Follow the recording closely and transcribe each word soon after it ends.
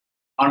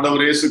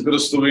ஆண்டவர் இயேசு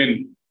கிறிஸ்துவின்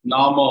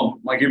நாமம்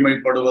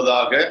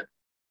மகிமைப்படுவதாக.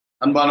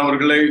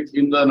 அன்பானவர்களே,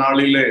 இந்த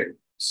நாளிலே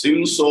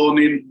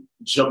சிம்சோனின்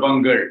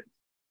ஜெபங்கள்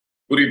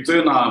குறித்து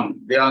நாம்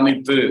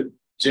தியானித்து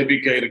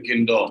ஜெபிக்க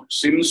இருக்கின்றோம்.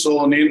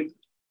 சிம்சோனின்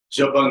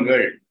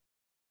ஜெபங்கள்.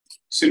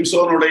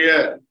 சிம்சோனுடைய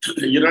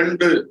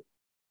 2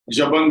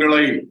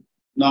 ஜெபங்களை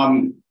நாம்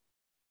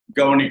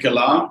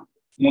கவனிக்கலாம்.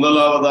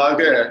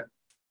 முதலாவதாக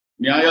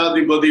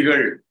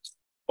நியாயாதிபதிகள்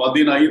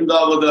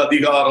 15வது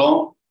அதிகாரம்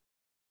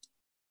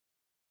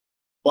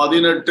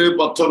 18,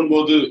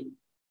 19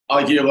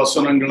 ஆகிய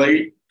வசனங்களை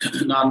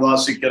நான்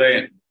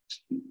வாசிக்கிறேன்.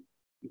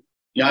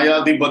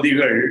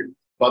 நியாயாதிபதிகள்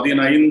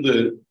 15,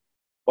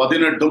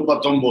 18,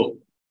 19.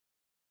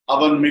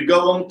 அவன்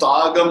மிகவும்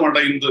தாகம்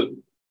அடைந்து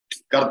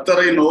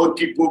கர்த்தரை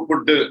நோக்கி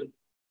கூப்பிட்டு,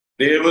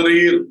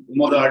 தேவரீர்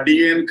உமது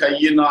அடியேன்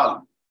கையினால்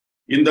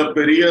இந்த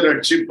பெரிய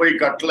ரட்சிப்பை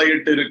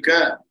கட்டளையிட்டு இருக்க,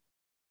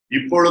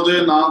 இப்பொழுது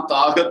நான்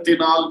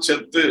தாகத்தினால்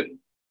செத்து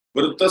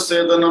விருத்த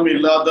சேதனம்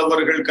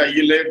இல்லாதவர்கள்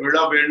கையிலே விழ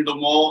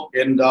வேண்டுமோ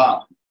என்றான்.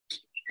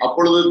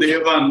 அப்பொழுது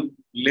தேவன்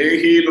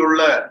லேகியில் உள்ள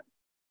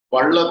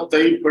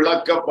பள்ளத்தை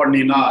பிளக்க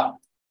பண்ணினார்.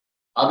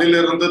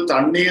 அதிலிருந்து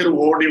தண்ணீர்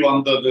ஓடி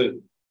வந்தது.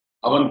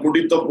 அவன்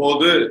குடித்த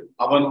போது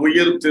அவன்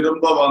உயிர்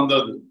திரும்ப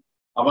வந்தது.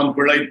 அவன்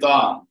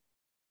பிழைத்தான்.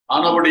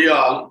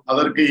 ஆனபடியால்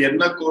அதற்கு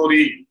என்ன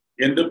கோரி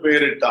என்று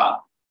பெயரிட்டான்.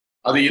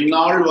 அது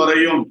இந்நாள்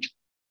வரையும்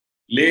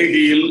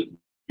லேகியில்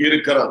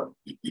இருக்கிறது.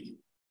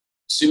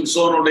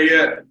 சிம்சோனுடைய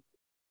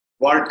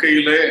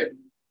வாழ்க்கையிலே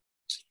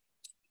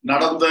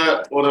நடந்த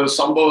ஒரு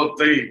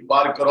சம்பவத்தை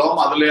பார்க்கிறோம்.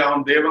 அதிலே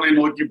அவன் தேவனை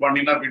நோக்கி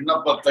பண்ணின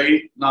விண்ணப்பத்தை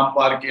நாம்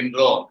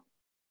பார்க்கின்றோம்.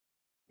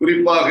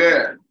 குறிப்பாக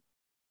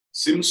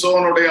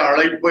சிம்சோனுடைய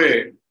அழைப்பு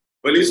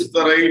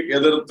பெலிஸ்தரை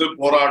எதிர்த்து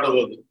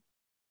போராடுவது.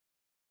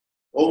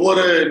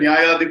 ஒவ்வொரு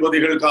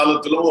நியாயாதிபதிகள்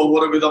காலத்திலும்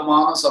ஒவ்வொரு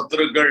விதமான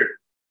சத்துருக்கள்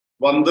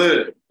வந்து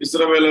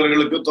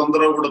இஸ்ரவேலர்களுக்கு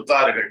தொந்தரவு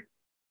கொடுத்தார்கள்.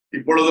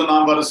 இப்பொழுது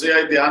நாம்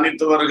வரிசையாய்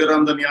தியானித்து வருகிற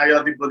அந்த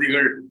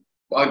நியாயாதிபதிகள்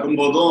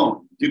பார்க்கும்போதும்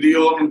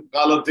கிதியோன்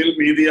காலத்தில்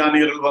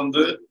மீதியானியர்கள்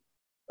வந்து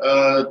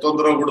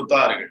தொந்தரவு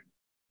கொடுத்தார்கள்.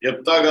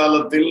 எப்தா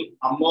காலத்தில்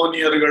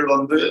அம்மோனியர்கள்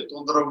வந்து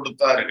தொந்தரவு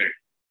கொடுத்தார்கள்.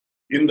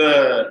 இந்த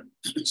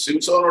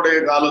சிம்சோனுடைய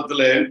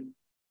காலத்துல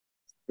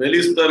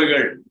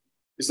பெலிஸ்தர்கள்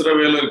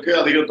இஸ்ரவேலருக்கு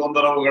அதிக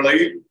தொந்தரவுகளை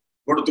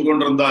கொடுத்து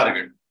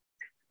கொண்டிருந்தார்கள்.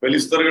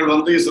 பெலிஸ்தர்கள்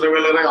வந்து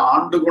இஸ்ரவேலரை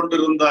ஆண்டு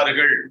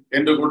கொண்டிருந்தார்கள்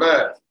என்று கூட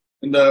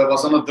இந்த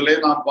வசனத்திலே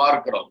நாம்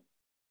பார்க்கிறோம்.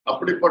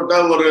 அப்படிப்பட்ட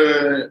ஒரு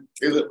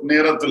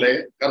நேரத்திலே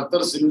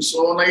கர்த்தர்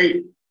சிம்சோனை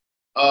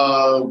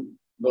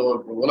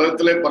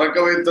உலகத்திலே பறக்க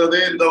வைத்ததே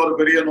இந்த ஒரு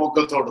பெரிய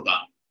நோக்கத்தோடு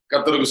தான்.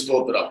 கர்த்தருக்கு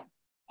ஸ்தோத்திரம்.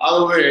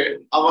 ஆகவே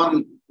அவன்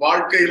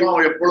வாழ்க்கையிலும்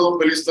எப்பொழுதும்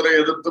பெலிஸ்தரை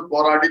எதிர்த்து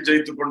போராடி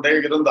ஜெயித்து கொண்டே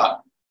இருந்தான்.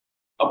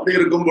 அப்படி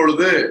இருக்கும்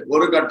பொழுது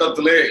ஒரு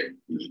கட்டத்திலே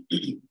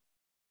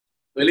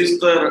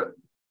பெலிஸ்தர்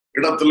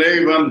இடத்திலே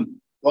இவன்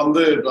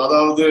வந்து,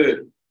 அதாவது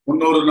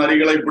 300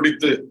 நரிகளை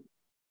பிடித்து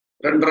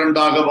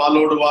 2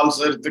 வாளோடு வாள்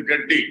சேர்த்து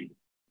கட்டி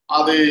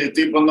அதை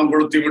தீப்பந்தம்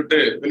கொளுத்தி விட்டு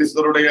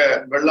பெலிஸ்தருடைய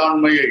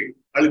வெள்ளாண்மையை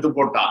அழித்து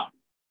போட்டான்.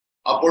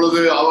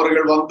 அப்பொழுது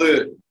அவர்கள் வந்து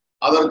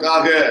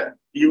அதற்காக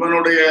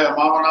இவனுடைய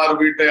மாமனார்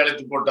வீட்டை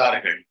அழித்து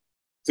போட்டார்கள்.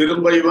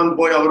 திரும்ப இவன்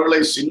போய் அவர்களை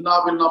சின்ன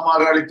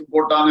பின்னமாக அழித்து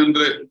போட்டான்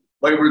என்று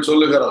பைபிள்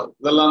சொல்லுகிறது.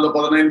 இதெல்லாம் அந்த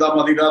 15ஆம்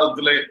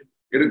அதிகாரத்திலே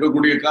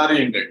இருக்கக்கூடிய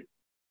காரியங்கள்.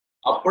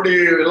 அப்படி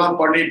எல்லாம்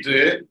பண்ணிட்டு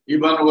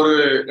இவன் ஒரு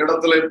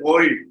இடத்துல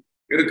போய்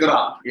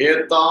இருக்கிறான்.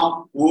 ஏத்தாம்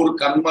ஊர்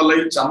கண்மலை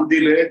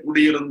சந்திலே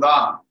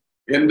குடியிருந்தான்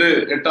என்று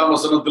 8ஆம்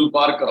வசனத்தில்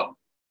பார்க்கிறோம்.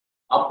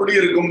 அப்படி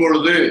இருக்கும்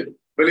பொழுது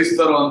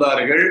பெலிஸ்தர்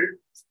வந்தார்கள்.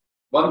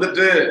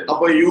 வந்துட்டு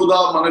அப்ப யூதா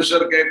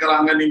மனுஷர்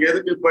கேட்கிறாங்க, நீங்க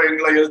எதுக்கு இப்ப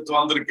எங்களை எதிர்த்து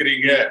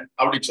வந்திருக்கிறீங்க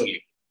அப்படி சொல்லி.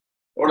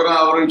 உடனே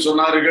அவர்கள்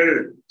சொன்னார்கள்,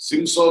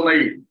 சிம்சோனை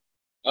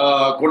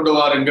கொண்டு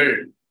வாருங்கள்,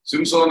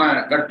 சிம்சோனை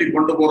கட்டி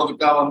கொண்டு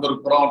போறதுக்காக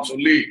வந்திருக்கிறோம்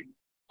சொல்லி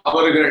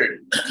அவர்கள்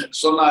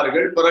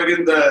சொன்னார்கள். பிறகு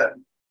இந்த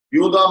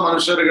யூதா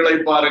மனுஷர்களை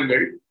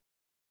பாருங்கள்,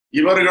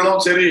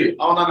 இவர்களும் சரி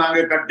அவனை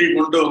நாங்க கட்டி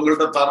கொண்டு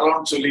உங்கள்கிட்ட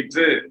தர்றோம்னு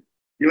சொல்லிட்டு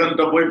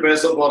இவன்கிட்ட போய்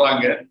பேச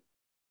போறாங்க.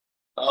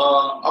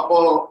 அப்போ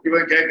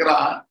இவன்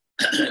கேட்கிறான்,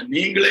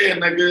 நீங்களே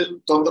எனக்கு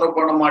தொந்தரவு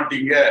பண்ண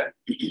மாட்டீங்க,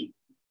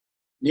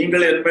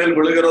 நீங்கள் என் மேல்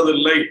விழுகிறது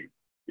இல்லை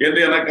என்று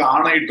எனக்கு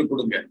ஆணையிட்டு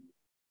கொடுங்க.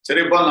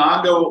 சரிப்பா,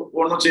 நாங்க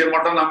ஒன்றும் செய்ய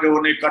மாட்டோம், நாங்க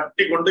உன்னை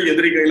கட்டி கொண்டு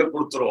எதிரி கையில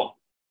கொடுத்துருவோம்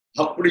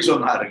அப்படி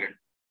சொன்னார்கள்.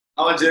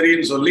 அவன்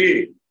சரின்னு சொல்லி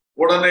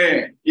உடனே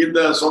இந்த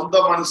சொந்த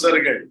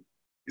மனுஷர்கள்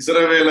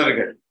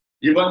இஸ்ரவேலர்கள்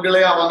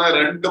இவங்களே அவனை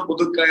 2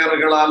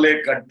 புதுக்கயர்களாலே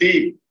கட்டி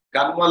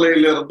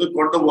கண்மலையிலிருந்து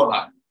கொண்டு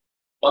போனான்.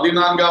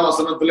 14ஆம்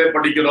வசனத்திலே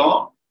படிக்கிறோம்,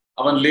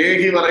 அவன்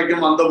லேகி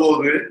வரைக்கும்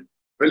வந்தபோது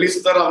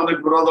பெலிஸ்தர்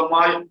அவனுக்கு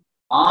விரோதமாய்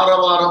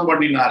ஆரவாரம்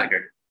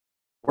பண்ணினார்கள்.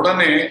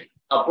 உடனே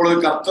அப்பொழுது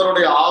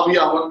கர்த்தருடைய ஆவி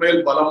அவன்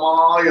மேல்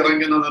பலமாய்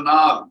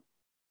இறங்கினதனால்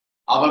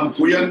அவன்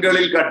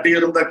புயங்களில்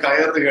கட்டியிருந்த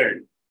கயறுகள்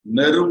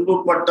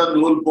நெருப்புப்பட்ட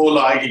நூல் போல்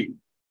ஆகி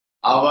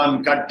அவன்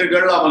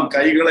கட்டுகள் அவன்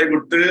கைகளை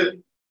விட்டு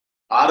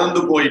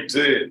அறுந்து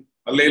போயிற்று.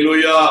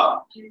 அல்லேலூயா.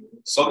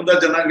 சொந்த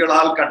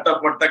ஜனங்களால்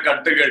கட்டப்பட்ட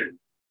கட்டுகள்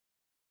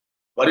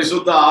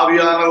பரிசுத்த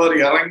ஆவியானவர்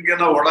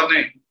இறங்கின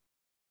உடனே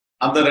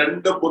அந்த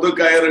 2 புது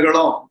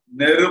கயிறுகளும்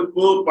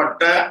நெருப்பு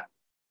பட்ட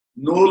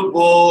நூல்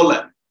போல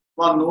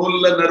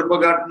நூல்ல நெருப்பு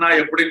காட்டினா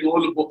எப்படி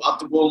நூல்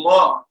அத்து போகுமோ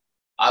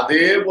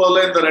அதே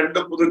போல இந்த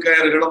 2 புது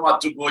கயிறுகளும்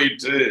அச்சு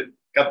போயிற்று.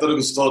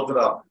 கர்த்தருக்கு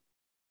ஸ்தோத்திரம்.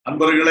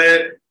 அன்பர்களே,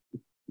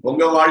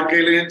 உங்க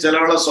வாழ்க்கையிலையும்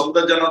சிலவள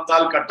சொந்த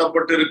ஜனத்தால்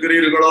கட்டப்பட்டு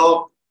இருக்கிறீர்களோ,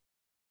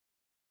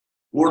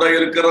 கூட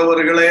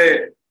இருக்கிறவர்களே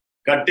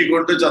கட்டி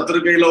கொண்டு சத்துரு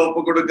கையில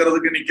ஒப்பு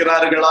கொடுக்கிறதுக்கு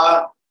நிக்கிறார்களா?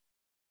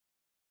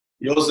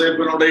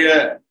 யோசேப்பினுடைய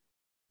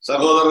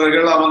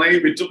சகோதரர்கள் அவனை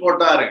விற்று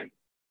போட்டார்கள்.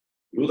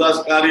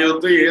 யூதாஸ்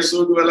காரியோத்து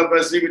இயேசுவுக்கு விலை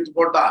பேசி விற்று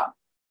போட்டான்.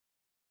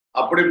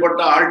 அப்படிப்பட்ட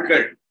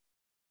ஆட்கள்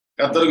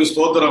கர்த்தருக்கு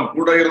ஸ்தோத்திரம்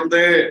கூட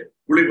இருந்தே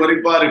குழி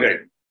பறிப்பார்கள்.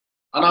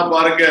 ஆனா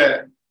பாருங்க,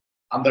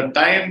 அந்த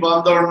டைம்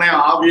வந்த உடனே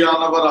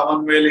ஆவியானவர்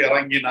அவன் மேல்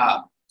இறங்கினார்.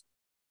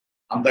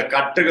 அந்த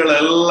கட்டுகள்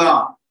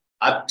எல்லாம்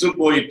அற்று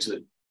போயிற்று.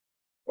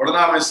 உடனே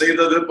அவன்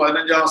செய்தது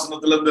 15ஆம்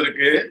வசனத்துல இருந்து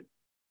இருக்கு.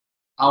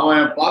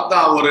 அவன் பார்த்தா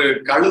ஒரு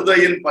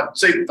கழுதையின்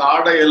பச்சை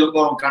தாடை எலும்பு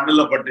அவன்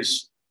கண்ணுல பட்டுச்சு.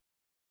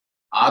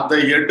 அதை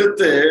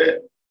எடுத்து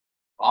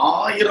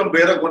 1000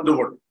 பேரை கொண்டு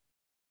போட்டு,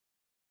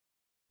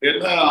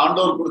 என்ன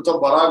ஆண்டவர் கொடுத்த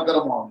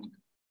பராக்கிரமம் அவனுக்கு.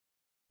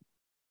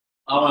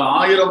 அவன்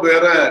 1000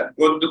 பேரை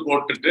கொண்டு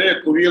போட்டுட்டு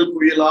குவியல்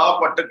குவியலா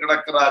பட்டு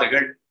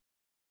கிடக்கிறார்கள்.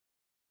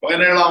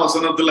 17ஆம்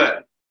வசனத்துல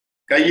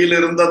கையில்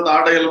இருந்த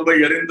தாடை எலும்பை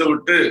எரிந்து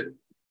விட்டு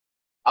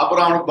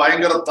அப்புறம் அவனுக்கு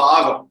பயங்கர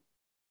தாகம்.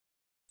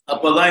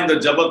 அப்பதான் இந்த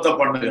ஜபத்தை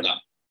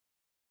பண்ணுகிறான்.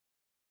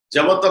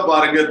 ஜபத்தை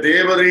பாருங்க.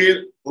 தேவரீர்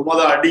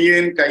உமது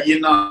அடியேன்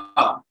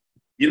கையினால்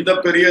இந்த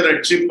பெரிய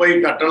ரட்சிப்பை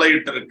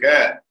கட்டளையிட்டு இருக்க,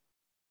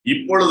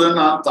 இப்பொழுது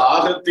நான்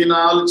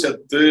தாகத்தினால்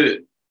செத்து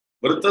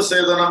விருத்த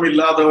சேதனம்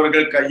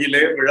இல்லாதவர்கள்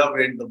கையிலே விழ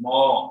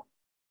வேண்டுமோ?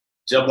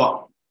 ஜபம்.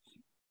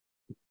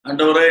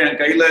 ஆண்டவரே,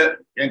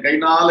 என்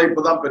கைனால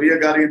இப்பதான் பெரிய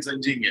காரியம்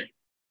செஞ்சீங்க,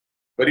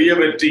 பெரிய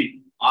வெற்றி.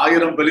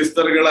 1000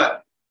 பெலிஸ்தர்களை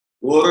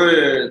ஒரு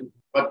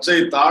பச்சை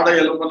தாடை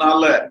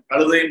எலும்புனால,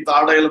 கழுதையின்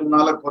தாடை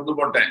எலும்புனால கொண்டு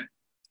போட்டேன்.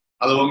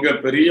 அது உங்க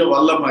பெரிய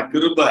வல்லமை,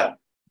 கிருபை.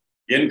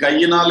 என்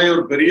கையினாலே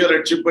ஒரு பெரிய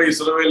ரட்சிப்பை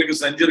இஸ்ரவேலுக்கு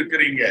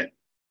செஞ்சிருக்கிறீங்க.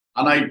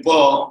 ஆனா இப்போ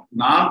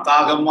நான்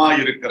தாகமா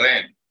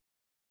இருக்கிறேன்,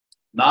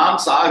 நான்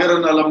சாகர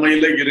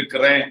நிலைமையில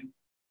இருக்கிறேன்.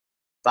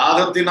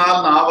 தாகத்தினால்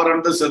நான்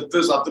வறண்டு செத்து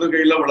சத்ரு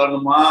கையில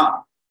விழணுமா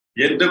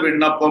என்று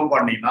விண்ணப்பம்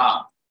பண்ணினான்.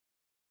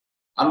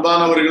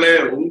 அன்பானவர்களே,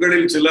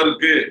 உங்களில்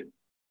சிலருக்கு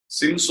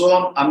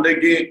சிம்சோன்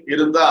அன்றைக்கு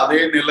இருந்த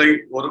அதே நிலை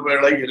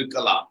ஒருவேளை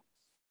இருக்கலாம்.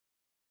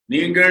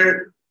 நீங்கள்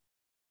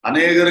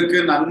அநேகருக்கு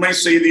நன்மை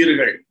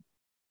செய்தீர்கள்,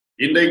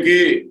 இன்றைக்கு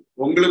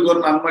உங்களுக்கு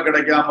ஒரு நன்மை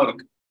கிடைக்காம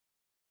இருக்கு.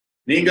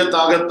 நீங்க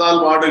தாகத்தால்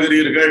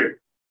வாடுகிறீர்கள்.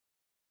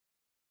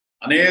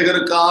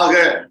 அநேகருக்காக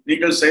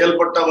நீங்கள்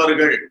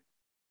செயல்பட்டவர்கள்.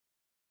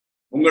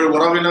 உங்கள்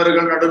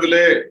உறவினர்கள்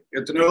நடுவிலே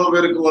எத்தனையோ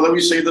பேருக்கு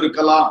உதவி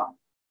செய்திருக்கலாம்,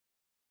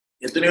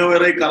 எத்தனையோ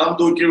பேரை கரம்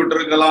தூக்கி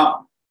விட்டிருக்கலாம்,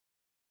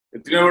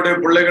 எத்தனையோ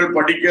பிள்ளைகள்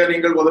படிக்க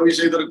நீங்கள் உதவி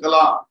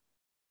செய்திருக்கலாம்.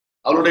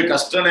 அவருடைய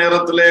கஷ்ட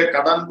நேரத்திலே,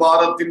 கடன்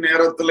பாரத்தின்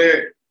நேரத்திலே,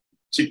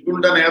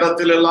 சிக்குண்ட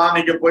நேரத்தில் எல்லாம்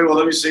நீங்க போய்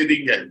உதவி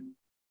செய்தீங்க.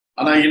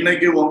 ஆனா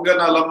இன்னைக்கு உங்க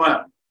நிலைமை,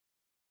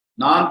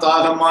 நான்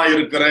தாகமா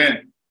இருக்கிறேன்,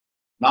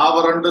 நான்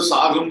வறண்டு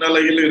சாகும்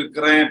நிலையில்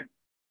இருக்கிறேன்,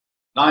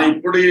 நான்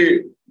இப்படி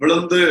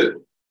விழுந்து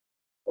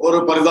ஒரு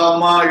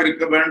பரிதாபமா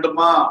இருக்க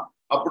வேண்டுமா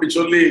அப்படி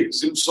சொல்லி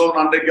சிம்சோன்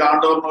அன்றைக்கு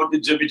ஆண்டவர் நோக்கி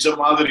ஜெபிச்ச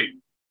மாதிரி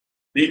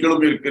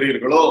நீங்களும்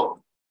இருக்கிறீர்களோ?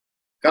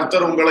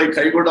 கர்த்தர் உங்களை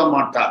கைவிட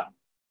மாட்டார்.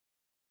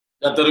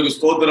 கர்த்தருக்கு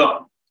ஸ்தோத்திரம்.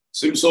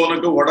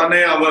 சிம்சோனுக்கு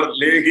உடனே அவர்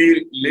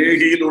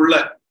லேகியில் உள்ள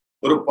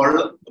ஒரு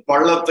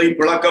பள்ளத்தை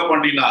பிளக்க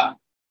பண்ணினார்.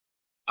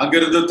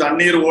 அங்கிருந்து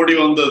தண்ணீர் ஓடி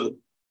வந்தது.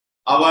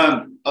 அவன்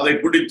அதை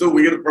குடித்து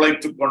உயிர்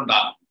பிழைத்துக்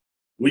கொண்டான்.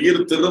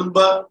 உயிர்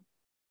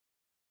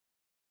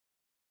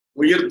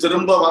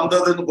திரும்ப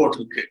வந்ததுன்னு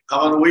போட்டிருக்கு.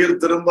 அவன் உயிர்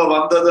திரும்ப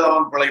வந்தது,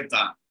 அவன்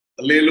பிழைத்தான்.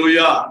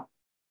 அல்லேலூயா.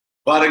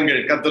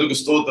 பாருங்கள்,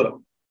 கர்த்தருக்கு ஸ்தோத்திரம்.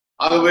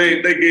 ஆகவே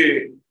இன்றைக்கு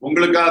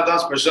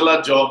உங்களுக்காகத்தான் ஸ்பெஷலா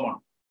ஜெபம்.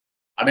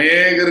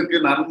 அநேகருக்கு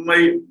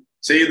நன்மை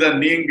செய்த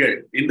நீங்கள்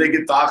இன்றைக்கு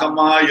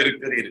தாகமா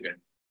இருக்கிறீர்கள்.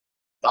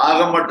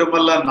 தாகம்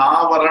மட்டுமல்ல,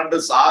 நான் வறண்டு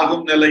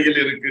சாகும் நிலையில்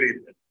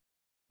இருக்கிறீர்கள்,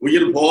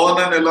 உயிர் போன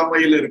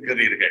நிலைமையில்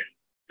இருக்கிறீர்கள்.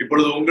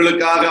 இப்பொழுது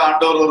உங்களுக்காக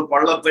ஆண்டவர் ஒரு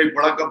பள்ளத்தை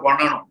பிளக்க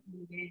பண்ணணும்,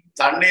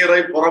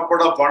 தண்ணீரை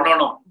புறப்பட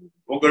பண்ணணும்,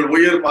 உங்கள்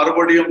உயிர்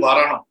மறுபடியும்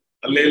வரணும்.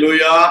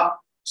 அல்லேலூயா,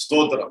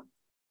 ஸ்தோத்திரம்.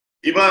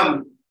 இவன்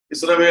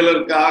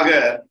இஸ்ரவேலருக்காக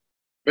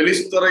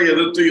பெலிஸ்தரை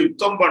எதிர்த்து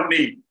யுத்தம்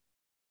பண்ணி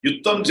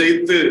யுத்தம்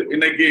ஜெயித்து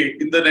இன்னைக்கு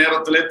இந்த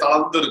நேரத்திலே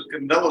தளர்ந்து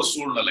இருக்கின்ற ஒரு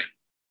சூழ்நிலை.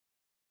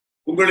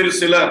 உங்களில்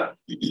சிலர்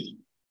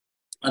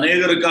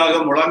அநேகருக்காக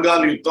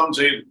முழங்கால் யுத்தம்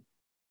செய்து,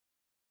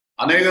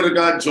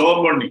 அநேகருக்காக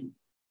ஜெபம் பண்ணி,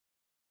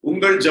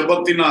 உங்கள்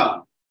ஜெபத்தினால்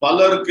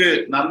பலருக்கு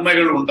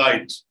நன்மைகள்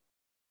உண்டாயிற்று.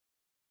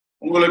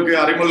 உங்களுக்கு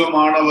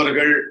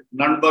அறிமுகமானவர்கள்,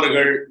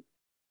 நண்பர்கள்,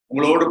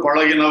 உங்களோடு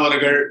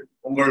பழகினவர்கள்,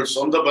 உங்கள்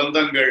சொந்த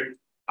பந்தங்கள்,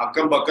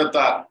 அக்கம்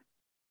பக்கத்தார்,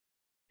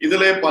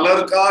 இதிலே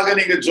பலருக்காக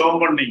நீங்க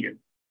ஜெபம் பண்ணீங்க.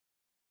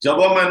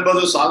 ஜெபம்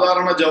என்பது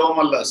சாதாரண ஜெபம்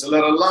அல்ல.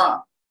 சிலரெல்லாம்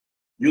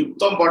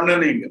யுத்தம்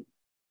பண்ணுனீங்க.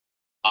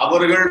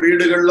 அவர்கள்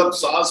வீடுகள்ல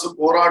சாசு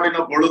போராடின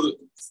பொழுது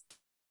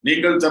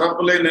நீங்கள்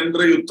திறப்பிலே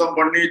நின்று யுத்தம்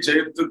பண்ணி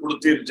ஜெயித்து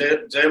கொடுத்தீர்,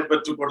 ஜெயம்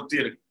பெற்று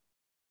கொடுத்தீர்கள்.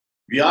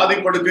 வியாதி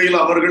படுக்கையில்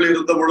அவர்கள்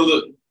இருந்த பொழுது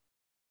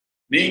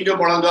நீங்க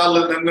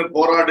முழங்கால நின்று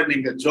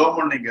போராடினீங்க, ஜெபம்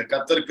பண்ணீங்க.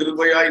 கர்த்தர்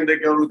கிருபையா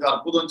இன்றைக்கு அவர்களுக்கு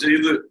அற்புதம்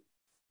செய்து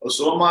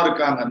சுகமா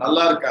இருக்காங்க,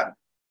 நல்லா இருக்காங்க.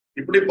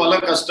 இப்படி பல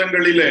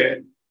கஷ்டங்களிலே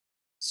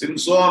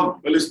சிம்சோன்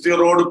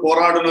பெலிஸ்தியரோடு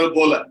போராடினது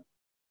போல.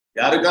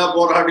 யாருக்கா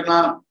போராடினா?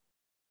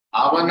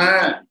 அவனை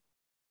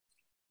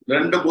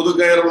 2 புது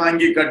கயிறு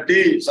வாங்கி கட்டி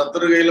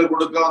சத்துரு கையில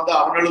கொடுக்க வந்து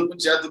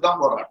அவனுக்கும்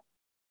சேர்த்துதான் போராடும்.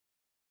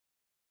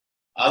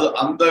 அது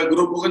அந்த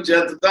குரூப்புக்கும்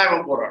சேர்த்துதான்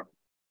இவன் போராடும்.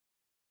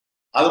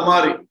 அது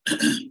மாதிரி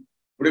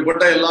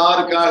இப்படிப்பட்ட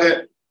எல்லாருக்காக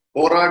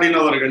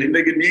போராடினவர்கள்.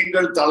 இன்றைக்கு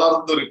நீங்கள்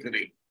தளர்ந்து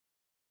இருக்கிறீர்கள்.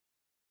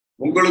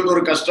 உங்களுக்கு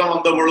ஒரு கஷ்டம்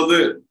வந்த பொழுது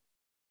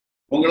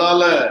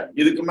உங்களால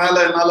இதுக்கு மேல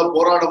என்னால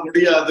போராட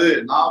முடியாது,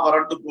 நான்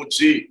வறண்டு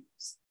போச்சு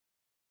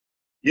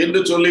என்று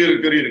சொல்லி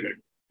இருக்கிறீர்கள்.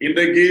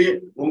 இன்றைக்கு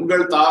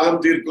உங்கள்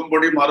தாகம்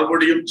தீர்க்கும்படி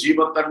மறுபடியும்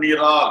ஜீவ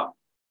தண்ணீரால்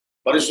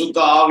பரிசுத்த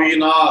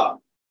ஆவியினால்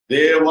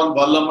தேவன்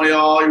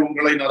வல்லமையாய்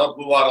உங்களை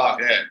நிரப்புவாராக.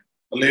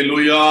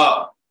 அல்லேலூயா.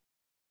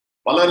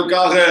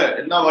 பலருக்காக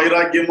என்ன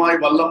வைராக்கியமாய்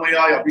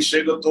வல்லமையாய்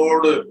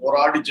அபிஷேகத்தோடு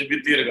போராடி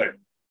ஜெபித்தீர்கள்.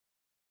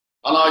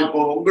 ஆனா இப்போ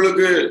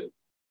உங்களுக்கு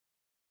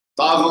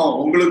தாகம்,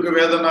 உங்களுக்கு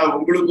வேதனை,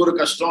 உங்களுக்கு ஒரு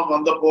கஷ்டம்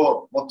வந்தப்போ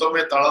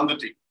மொத்தமே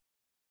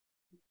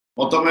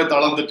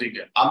தளர்ந்துட்டீங்க.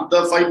 அந்த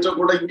ஃபைட்டை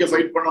கூட இங்க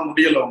ஃபைட் பண்ண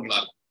முடியல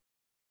உங்களால.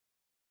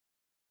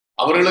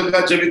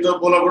 அவர்களுக்காக ஜெபித்த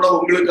போல கூட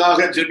உங்களுக்காக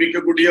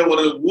ஜெபிக்கக்கூடிய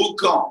ஒரு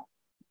ஊக்கம்,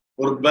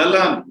 ஒரு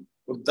பலன்,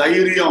 ஒரு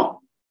தைரியம்,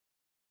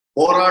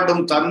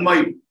 போராடும் தன்மை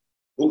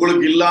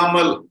உங்களுக்கு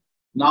இல்லாமல்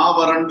நான்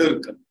வறண்டு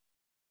இருக்க.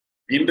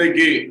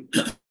 இன்றைக்கு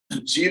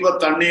ஜீவ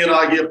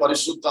தண்ணீராகிய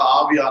பரிசுத்த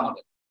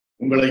ஆவியானவர்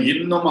உங்களை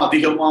இன்னும்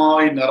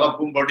அதிகமாய்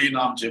நிரப்பும்படி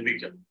நாம்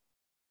ஜெபிக்கணும்.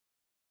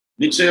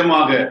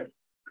 நிச்சயமாக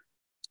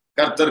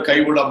கர்த்தர்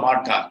கைவிட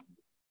மாட்டார்.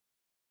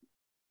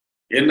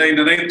 என்னை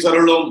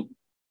நினைத்தருளும்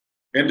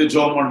என்று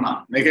ஜெபம் பண்ணா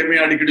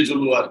நெகேமியா அடிக்கடி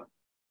சொல்லுவார்,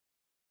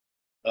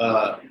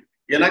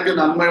 எனக்கு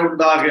நன்மை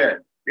உண்டாக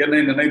என்னை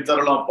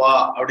நினைத்தருளும்ப்பா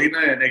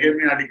அப்படின்னு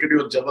நெகேமியா அடிக்கடி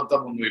ஒரு ஜெபத்தை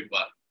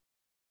முன்வைப்பார்.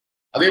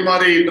 அதே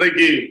மாதிரி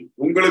இன்றைக்கு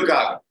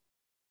உங்களுக்காக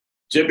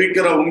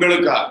ஜெபிக்கிற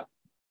உங்களுக்காக,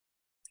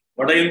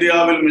 வட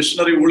இந்தியாவில்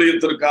மிஷனரி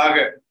ஊழியத்திற்காக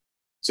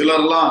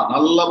சிலர்லாம்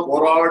நல்லா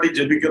போராடி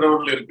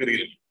ஜெபிக்கிறவர்கள்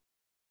இருக்கிறீர்கள்.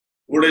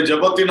 உங்களுடைய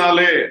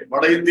ஜெபத்தினாலே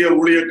வட இந்திய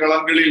ஊழிய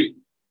களங்களில்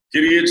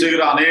கிரியை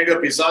செய்கிற அநேக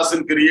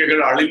பிசாசின்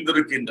கிரியைகள்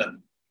அழிந்திருக்கின்றன.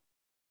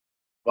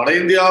 வட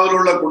இந்தியாவில்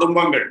உள்ள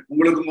குடும்பங்கள்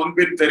உங்களுக்கு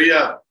முன்பின்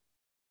தெரியாது.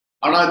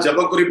 ஆனா ஜெப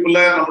குறிப்புல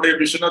நம்முடைய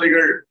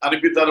மிஷனரிகள்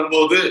அனுப்பி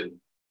தரும்போது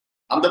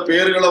அந்த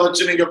பெயர்களை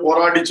வச்சு நீங்க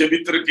போராடி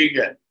ஜெபித்திருக்கீங்க.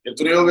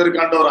 எத்தனையோ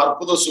பேருக்காண்ட ஒரு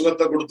அற்புத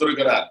சுகத்தை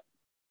கொடுத்திருக்கிறார்.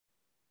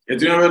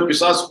 எத்தனையோ பேர்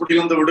பிசாசு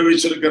பிடியிலிருந்து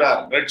விடுவிச்சிருக்கிறார்,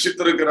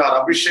 ரட்சித்திருக்கிறார்,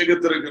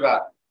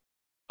 அபிஷேகித்திருக்கிறார்.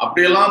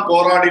 அப்படியெல்லாம்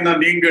போராடின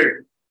நீங்கள்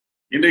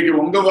இன்றைக்கு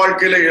உங்க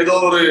வாழ்க்கையில ஏதோ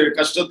ஒரு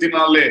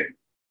கஷ்டத்தினாலே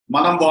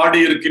மனம் வாடி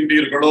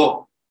இருக்கின்றீர்களோ,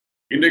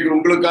 இன்றைக்கு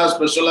உங்களுக்காக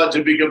ஸ்பெஷலா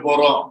ஜெபிக்க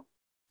போறோம்.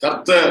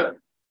 கர்த்தர்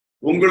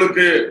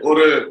உங்களுக்கு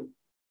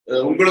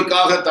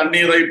உங்களுக்காக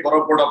தண்ணீரை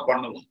புறப்பட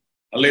பண்ணுவோம்.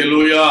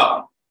 அல்லேலூயா,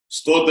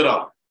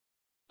 ஸ்தோத்திரம்.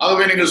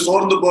 ஆகவே நீங்க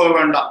சோர்ந்து போக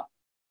வேண்டாம்.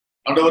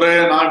 ஆண்டவரே,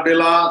 நான்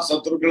இப்படியெல்லாம்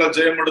சத்துருக்களை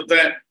ஜெயம்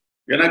எடுத்தேன்,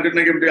 எனக்கு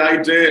இன்னைக்கு இப்படி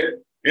ஆயிற்று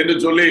என்று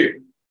சொல்லி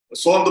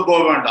சோர்ந்து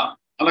போக வேண்டாம்.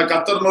 ஆனா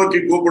கர்த்தர் நோக்கி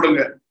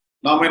கூப்பிடுங்க.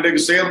 நாம்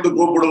இன்றைக்கு சேர்ந்து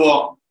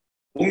கூப்பிடுவோம்.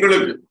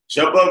 உங்களுக்கு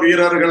ஜெப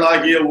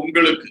வீரர்களாகிய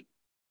உங்களுக்கு,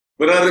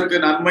 பிறருக்கு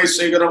நன்மை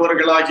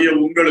செய்கிறவர்களாகிய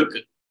உங்களுக்கு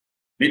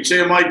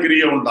நிச்சயமாய்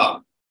கிரியை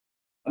உண்டாகும்.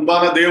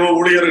 அன்பான தேவ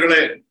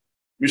ஊழியர்களே,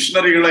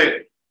 மிஷனரிகளே,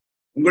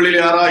 உங்களில்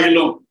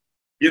யாராயிலும்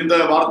இந்த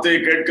வார்த்தையை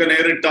கேட்க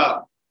நேரிட்டால்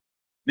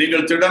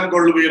நீங்கள் திடம்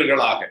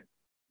கொள்வீர்களாக.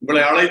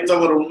 உங்களை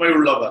அழைத்தவர் உண்மை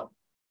உள்ளவர்.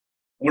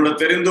 உங்களை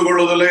தெரிந்து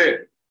கொள்வதிலே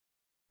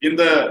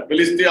இந்த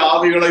பெலிஸ்திய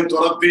ஆவிகளை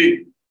துரத்தி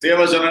தேவ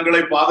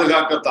ஜனங்களை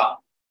பாதுகாக்கத்தான்.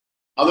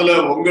 அதுல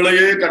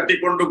உங்களையே கட்டி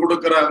கொண்டு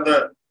கொடுக்கிற அந்த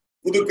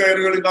புது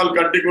கயிறுகளினால்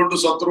கட்டி கொண்டு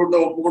சத்துருட்ட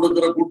ஒப்பு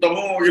கொடுக்கிற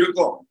கூட்டமும்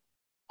இருக்கும்.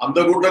 அந்த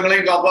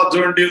கூட்டங்களையும் காப்பாற்ற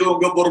வேண்டியது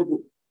உங்க பொறுப்பு,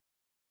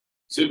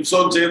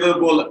 சிம்சோன் செய்தது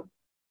போல.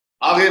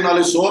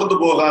 ஆகையினாலே சோர்ந்து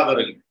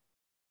போகாதீங்க.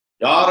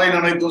 யாரை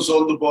நினைத்தும்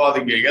சோர்ந்து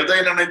போகாதீங்க, எதை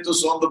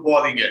நினைத்தும் சோர்ந்து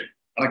போகாதீங்க.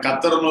 ஆனா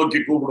கர்த்தரை நோக்கி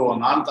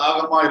கூப்பிடுவோம். நான்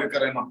தாகமா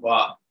இருக்கிறேனப்பா,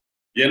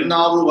 என்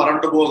நாவு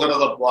வறண்டு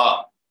போகிறதப்பா,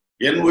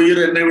 என் உயிர்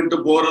என்னை விட்டு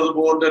போறது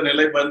போன்ற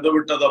நிலை வந்து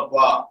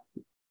விட்டதப்பா,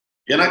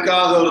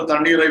 எனக்காக ஒரு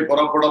தண்ணீரை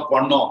புறப்பட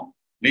பண்ணோம்.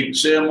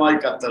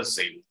 நிச்சயமாய் கர்த்தர்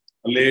செய்யும்.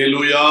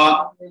 அல்லேலூயா,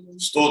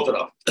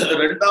 ஸ்தோத்திரம்.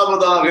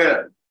 இரண்டாவதாக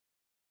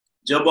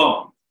ஜெபம்.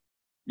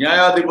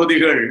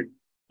 நியாயாதிபதிகள்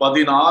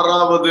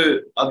 16வது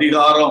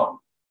அதிகாரம்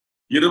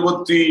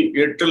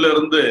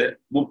 28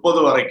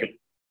 30 வரைக்கும்.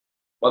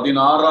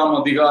 16ஆம்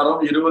அதிகாரம்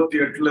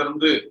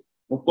 28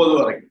 30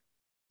 வரைக்கும்.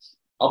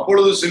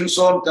 அப்பொழுது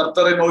சிம்சோன்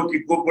கர்த்தரை நோக்கி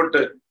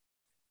கூப்பிட்டு,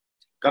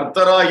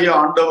 கர்த்தராகிய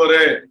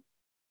ஆண்டவரே,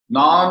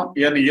 நான்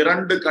என்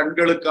 2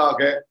 கண்களுக்காக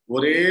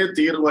ஒரே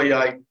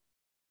தீர்வையாய்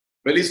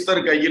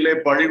பெலிஸ்தர் கையிலே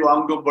பழி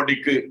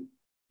வாங்கும்படிக்கு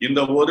இந்த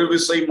ஒரு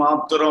விசை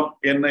மாத்திரம்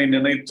என்னை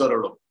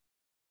நினைத்தருளும்.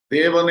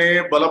 தேவனே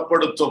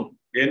பலப்படுத்தும்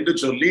என்று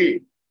சொல்லி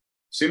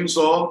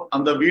சிம்சோன்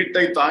அந்த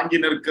வீட்டை தாங்கி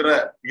நிற்கிற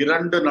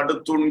 2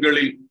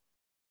 நடுத்தூண்களில்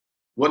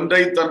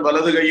ஒன்றை தன்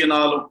வலது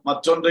கையினாலும்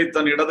மற்றொன்றை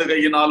தன் இடது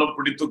கையினாலும்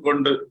பிடித்து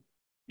கொண்டு,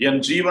 என்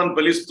ஜீவன்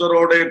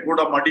பெலிஸ்தரோடே கூட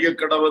மடிய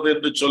கடவது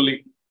என்று சொல்லி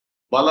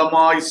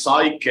பலமாய்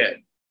சாய்க்க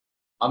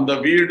அந்த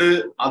வீடு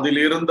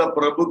அதில் இருந்த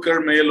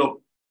பிரபுக்கள் மேலும்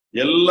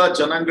எல்லா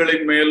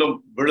ஜனங்களின் மேலும்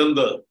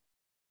விழுந்தது.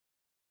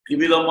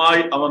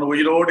 இவ்விதமாய் அவன்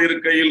உயிரோடு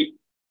இருக்கையில்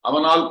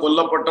அவனால்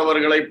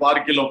கொல்லப்பட்டவர்களை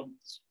பார்க்கிலும்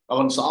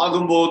அவன்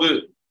சாகும்போது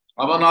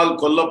அவனால்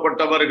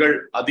கொல்லப்பட்டவர்கள்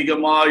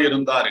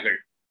அதிகமாயிருந்தார்கள்.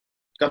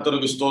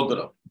 கர்த்தருக்கு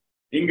ஸ்தோத்திரம்.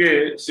 இங்கே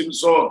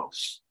சிம்சோன்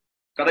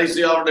கடைசி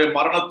அவனுடைய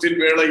மரணத்தின்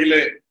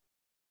வேளையிலே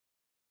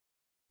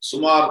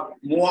சுமார்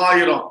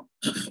 3000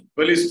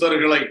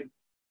 பெலிஸ்தர்களை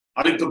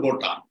அழித்து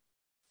போட்டான்.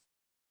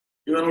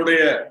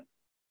 இவனுடைய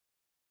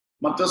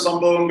மற்ற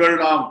சம்பவங்கள்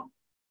நாம்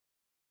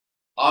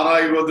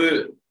ஆராய்வது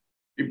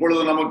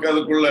இப்பொழுது நமக்கு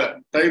அதுக்குள்ள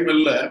டைம்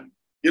இல்லை.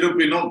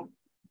 இருப்பினும்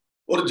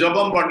ஒரு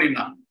ஜபம்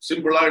பண்ணினான்.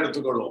 சிம்பிளா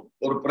எடுத்துக்கொள்வோம்.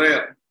 ஒரு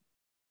பிரேயர்.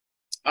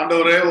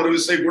 ஆண்டவரே ஒரு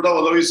விசை கூட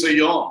உதவி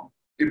செய்யும்,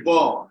 இப்போ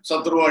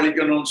சத்ருவை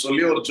அழிக்கணும்னு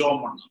சொல்லி ஒரு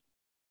ஜெபம் பண்ணான்.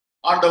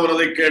 ஆண்டவர்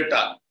அதை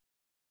கேட்டார்,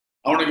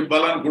 அவனுக்கு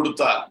பலன்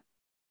கொடுத்தார்.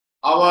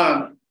 அவன்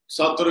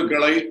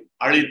சத்துருக்களை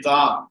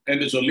அழித்தான்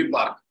என்று சொல்லி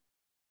பார்க்க.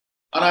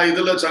 ஆனா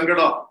இதுல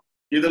சங்கடம்,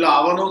 இதுல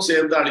அவனும்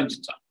சேர்ந்து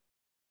அழிஞ்சிட்டான்,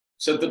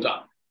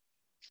 செத்துட்டான்.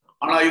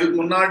 ஆனா இதுக்கு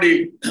முன்னாடி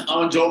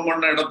அவன் ஜெபம்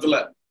பண்ண இடத்துல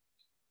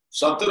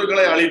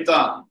சத்துருக்களை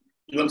அழித்தான்.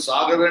 இவன்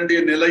சாக வேண்டிய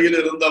நிலையில்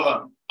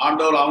இருந்தவன்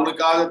ஆண்டவர்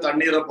அவனுக்காக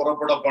தண்ணீரை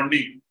புறப்பட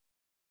பண்ணி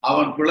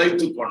அவன்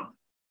பிழைத்து கொண்டான்.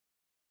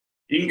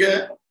 இங்க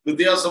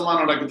வித்தியாசமா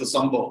நடக்குது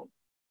சம்பவம்.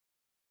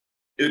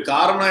 இது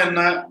காரணம்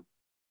என்ன?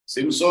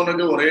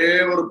 சிம்சோனுக்கு ஒரே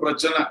ஒரு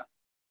பிரச்சனை,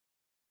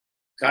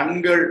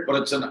 கண்கள்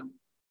பிரச்சனை.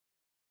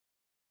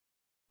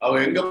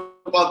 அவ எங்க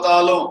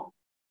பார்த்தாலும்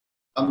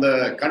அந்த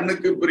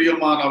கண்ணுக்கு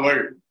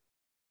பிரியமானவள்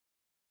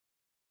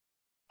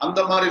அந்த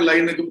மாதிரி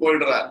லைனுக்கு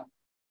போயிடுறார்.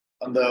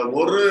 அந்த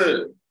ஒரு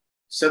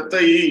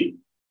செத்தை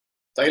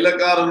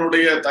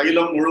தைலக்காரனுடைய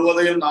தைலம்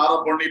முழுவதையும் நார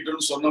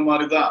பண்ணிட்டுன்னு சொன்ன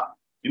மாதிரிதான்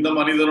இந்த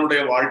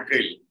மனிதனுடைய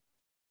வாழ்க்கையில்.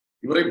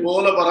 இவரை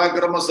போல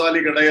பராக்கிரமசாலி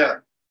கிடையாது.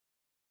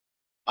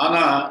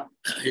 ஆனா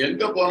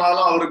எங்க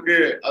போனாலும் அவருக்கு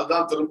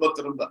அதுதான் திரும்ப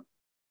திரும்ப.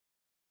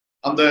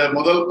 அந்த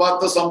முதல்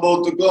பார்த்த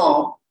சம்பவத்துக்கும்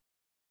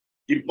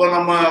இப்ப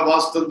நம்ம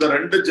வாசித்த இந்த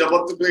 2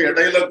 ஜபத்துக்கும்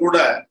இடையில கூட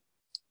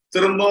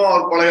திரும்பவும்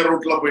அவர் பழைய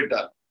ரூட்ல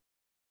போயிட்டார்.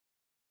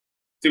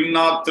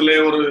 திம்னாத்திலே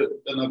ஒரு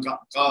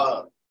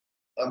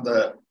அந்த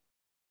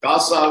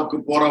காசாவுக்கு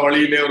போற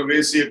வழியிலே ஒரு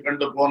வேசியை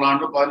கண்டு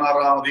போனான்னு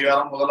 16ஆம்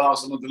அதிகாரம் 1ஆம்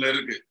வசனத்துல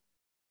இருக்கு.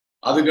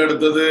 அதுக்கு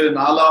அடுத்தது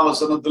 4ஆம்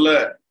வசனத்துல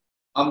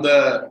அந்த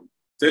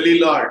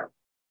தெலிலாள்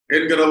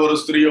என்கிற ஒரு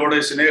ஸ்திரீயோட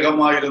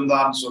சிநேகமா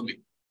இருந்தான்னு சொல்லி,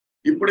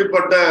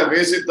 இப்படிப்பட்ட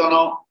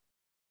வேசித்தனம்,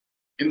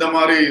 இந்த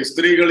மாதிரி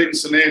ஸ்திரீகளின்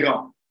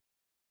சிநேகம்,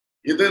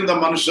 இது இந்த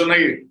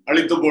மனுஷனை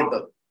அழித்து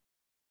போட்டது.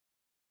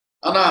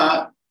 ஆனா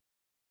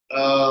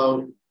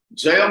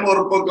ஜெயம்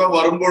ஒரு பக்கம்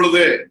வரும்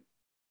பொழுதே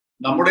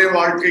நம்முடைய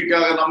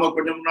வாழ்க்கைக்காக நம்ம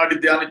கொஞ்சம் முன்னாடி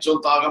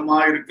தியானிச்சோம், தாகமா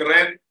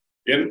இருக்கிறேன்,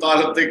 என்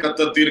தாகத்தை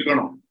கர்த்தர்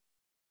தீர்க்கணும்.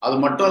 அது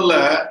மட்டும் இல்ல,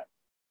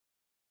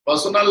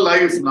 பர்சனல்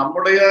லைஃப்,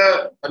 நம்முடைய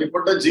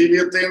தனிப்பட்ட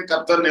ஜீவியத்தையும்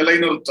கர்த்தர்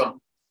நிலைநிறுத்தணும்.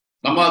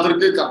 நம்ம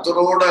அதற்கு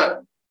கர்த்தரோட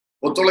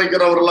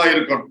ஒத்துழைக்கிறவர்களா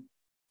இருக்கணும்.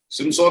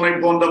 சிம்சோனை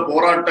போன்ற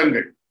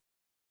போராட்டங்கள்,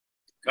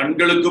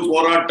 கண்களுக்கு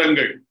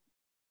போராட்டங்கள்,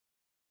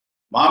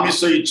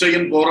 மாமிச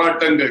இச்சையின்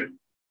போராட்டங்கள்,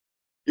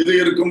 இது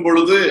இருக்கும்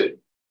பொழுது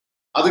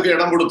அதுக்கு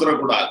இடம்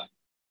கொடுத்துடக்கூடாது.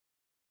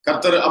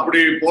 கர்த்தர் அப்படி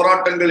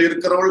போராட்டங்கள்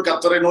இருக்கிறவர்கள்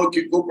கர்த்தரை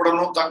நோக்கி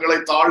கூப்பிடணும். தங்களை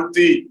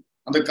தாழ்த்தி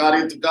அந்த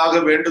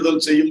காரியத்துக்காக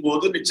வேண்டுதல் செய்யும்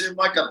போது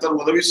நிச்சயமா கர்த்தர்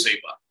உதவி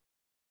செய்வார்.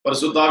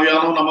 பரிசுத்த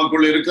ஆவியானவர்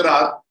நமக்குள்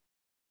இருக்கிறார்.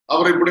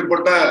 அவர்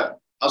இப்படிப்பட்ட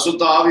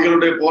அசுத்த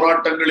ஆவிகளுடைய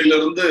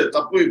போராட்டங்களிலிருந்து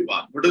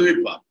தப்புவிப்பார்,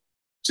 விடுவிப்பார்.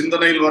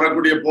 சிந்தனையில்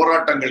வரக்கூடிய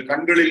போராட்டங்கள்,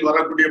 கண்களில்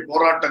வரக்கூடிய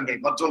போராட்டங்கள்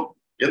மற்றும்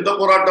எந்த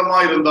போராட்டமா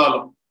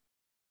இருந்தாலும்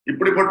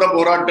இப்படிப்பட்ட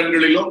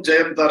போராட்டங்களிலும்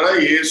ஜெயம் தர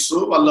இயேசு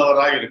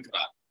வல்லவராய்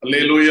இருக்கிறார்.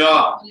 அல்லேலூயா.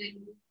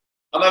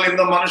 ஆனால்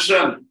இந்த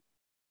மனுஷன்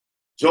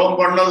ஜெபம்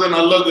பண்ணது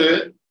நல்லது,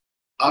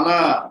 ஆனா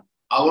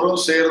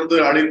அவரும் சேர்ந்து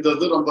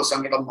அழிந்தது ரொம்ப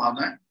சங்கடமான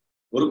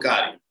ஒரு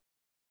காரியம்.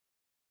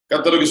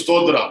 கர்த்தருக்கு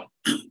ஸ்தோத்திரம்.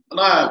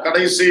 ஆனா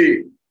கடைசி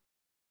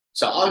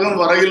சாகும்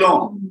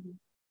வரையிலும்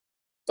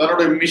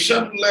தன்னுடைய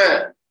மிஷன்ல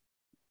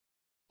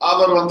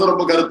அவர்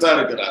ரொம்ப கருத்தா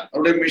இருக்கிறார்.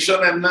 அவருடைய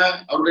மிஷன் என்ன?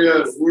 அவருடைய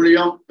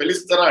ஊழியம்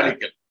பெலிஸ்தரை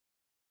அழிக்கல்.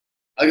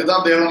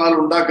 அதுக்குதான் தேவனால்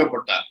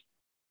உண்டாக்கப்பட்டார்.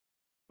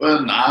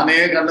 நானே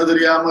கண்ணு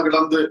தெரியாம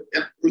கிடந்து,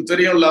 எனக்கு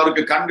தெரியும்ல,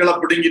 அவருக்கு கண்களை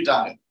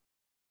பிடுங்கிட்டாங்க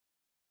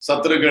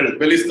சத்துருக்கள்.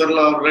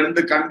 பெலிஸ்தர்ல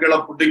 2 கண்களை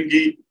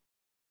பிடுங்கி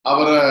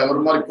அவரை ஒரு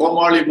மாதிரி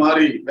கோமாளி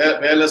மாதிரி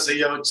வேலை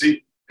செய்ய வச்சு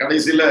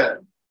கடைசியில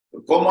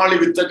கோமாளி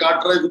வித்த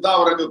காட்டுறதுக்கு தான்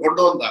அவருக்கு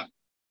கொண்டு வந்தாங்க.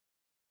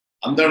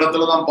 அந்த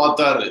இடத்துலதான்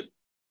பார்த்தாரு,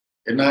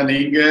 என்ன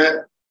நீங்க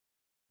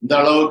இந்த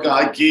அளவுக்கு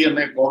ஆக்கி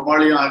என்னை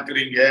கோமாளியும்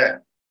ஆக்குறீங்க,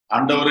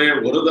 ஆண்டவரே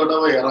ஒரு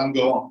தடவை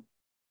இறங்கும்,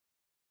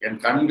 என்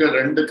கண்கள்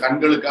 2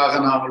 கண்களுக்காக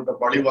நான் அவங்கள்ட்ட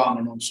பழி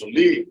வாங்கணும்னு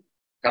சொல்லி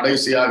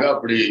கடைசியாக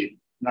அப்படி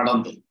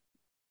நடந்தது.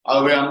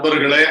 ஆகவே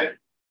அன்பர்களே,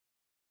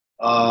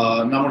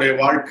 நம்முடைய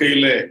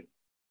வாழ்க்கையிலே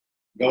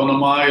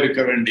கவனமா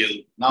இருக்க வேண்டியது,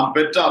 நாம்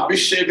பெற்ற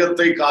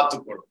அபிஷேகத்தை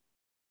காத்துக்கொள்ளும்.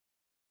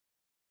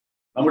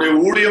 நம்முடைய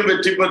ஊழியம்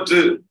வெற்றி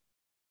பெற்று,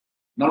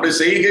 நம்முடைய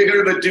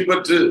செய்கைகள் வெற்றி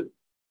பெற்று,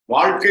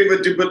 வாழ்க்கை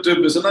வெற்றி பெற்று,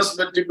 பிசினஸ்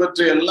வெற்றி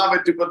பெற்று, எல்லாம்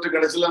வெற்றி பெற்று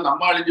கடைசியில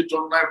நம்ம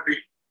அழிஞ்சிட்டோம்னா எப்படி?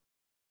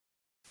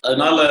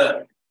 அதனால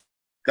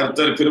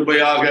கர்த்தர்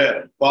கிருபையாக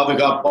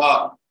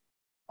பாதுகாப்பார்.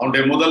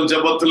 அவனுடைய முதல்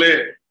ஜெபத்திலே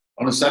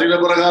அவனுக்கு சரீர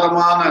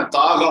பிரகாரமான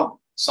தாகம்,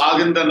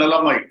 சாகின்ற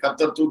நிலைமை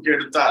கர்த்தர் தூக்கி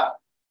எடுத்தார்.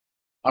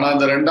 ஆனா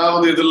இந்த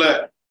இரண்டாவது இதுல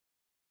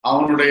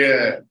அவனுடைய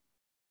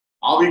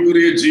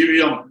ஆவிக்குரிய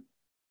ஜீவியம்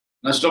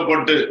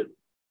நஷ்டப்பட்டு,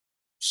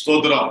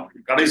 ஸ்தோத்திரம்,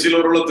 கடைசியில்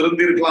ஒருவளவு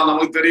திருந்தி இருக்கலாம்,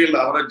 நமக்கு தெரியல.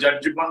 அவரை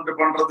ஜட்ஜ்மெண்ட்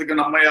பண்றதுக்கு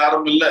நம்ம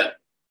யாரும் இல்லை.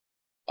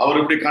 அவர்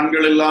இப்படி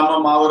கண்கள் இல்லாம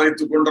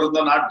மாவரைத்துக் கொண்டிருந்த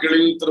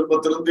நாட்களில் திரும்ப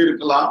திருந்தி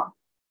இருக்கலாம்.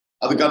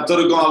 அது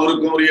கர்த்தருக்கும்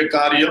அவருக்கும் உரிய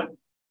காரியம்.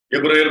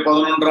 எபிரேயர்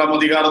 11ஆம்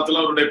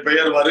அதிகாரத்துல அவருடைய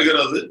பெயர்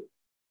வருகிறது.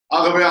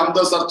 ஆகவே அந்த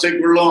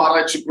சர்ச்சைக்குள்ளும்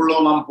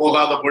ஆராய்ச்சிக்குள்ளும் நாம்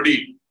போகாதபடி,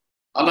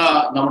 ஆனா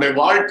நம்முடைய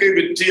வாழ்க்கை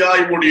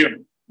வெற்றியாய் முடியும்,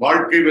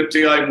 வாழ்க்கை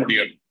வெற்றியாய்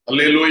முடியும்.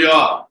 அல்லேலூயா.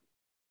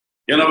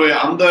 எனவே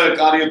அந்த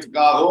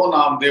காரியத்துக்காகவும்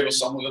நாம் தேவ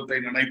சமூகத்தை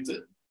நினைத்து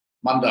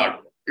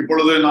மன்றாடுவோம்.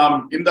 இப்பொழுது நாம்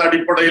இந்த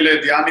அடிப்படையிலே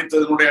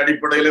தியானித்ததனுடைய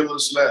அடிப்படையிலே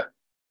ஒரு சில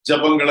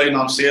ஜெபங்களை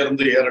நாம்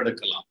சேர்ந்து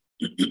ஏறெடுக்கலாம்.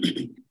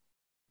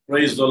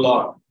 Praise the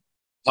Lord.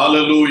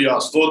 Hallelujah.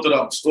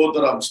 ஸ்தோத்திரம்,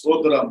 ஸ்தோத்திரம்,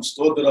 ஸ்தோத்திரம்,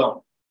 ஸ்தோத்திரம்.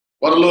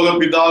 பரலோக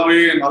பிதாவே,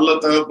 நல்ல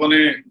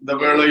தகப்பனே, இந்த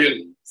வேளையில்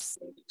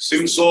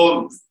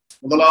சிம்சோன்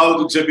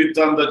முதலாவது ஜெபித்த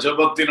அந்த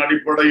ஜெபத்தின்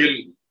அடிப்படையில்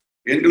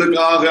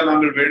எங்களுக்காக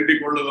நாங்கள்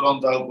வேண்டிக்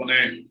கொள்ளுகிறோம்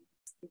தகப்பனே.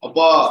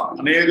 அப்பா,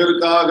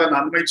 அநேகருக்காக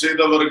நன்மை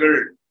செய்தவர்கள்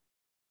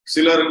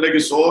சிலர்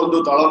இன்றைக்கு சோர்ந்து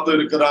தளர்ந்து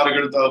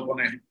இருக்கிறார்கள்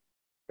தகப்பனே.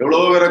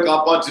 எவ்வளவு பேரை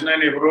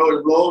காப்பாற்றினேன்,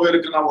 எவ்வளவு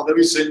பேருக்கு நான்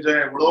உதவி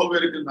செஞ்சேன், எவ்வளவு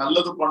பேருக்கு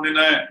நல்லது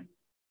பண்ணினேன்.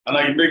 ஆனா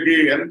இன்றைக்கு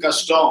என்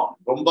கஷ்டம்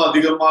ரொம்ப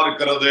அதிகமா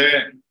இருக்கிறது,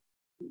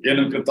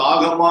 எனக்கு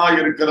தாகமா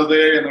இருக்கிறது,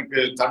 எனக்கு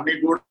தண்ணி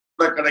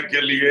கூட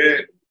கிடைக்கலையே,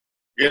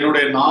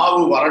 என்னுடைய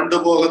நாவு வறண்டு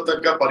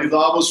போகத்தக்க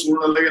பரிதாப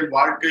சூழ்நிலை என்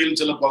வாழ்க்கையில்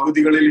சில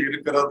பகுதிகளில்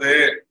இருக்கிறது,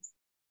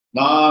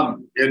 நான்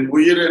என்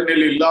உயிர்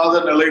என்னில் இல்லாத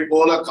நிலை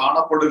போல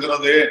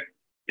காணப்படுகிறது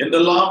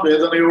என்றெல்லாம்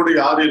வேதனையோடு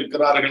யார்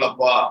இருக்கிறார்கள்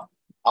அப்பா,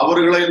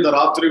 அவர்களை இந்த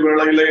ராத்திரி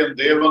வேளையில என்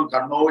தேவன்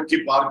கண்ணோக்கி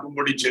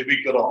பார்க்கும்படி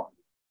ஜெபிக்கிறோம்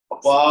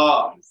அப்பா.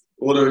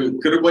 ஒரு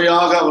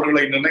கிருபையாக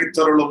அவர்களை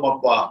நினைத்தருளும்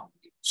அப்பா.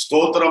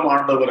 ஸ்தோத்திரம்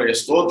ஆண்டவரே,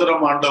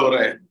 ஸ்தோத்திரம்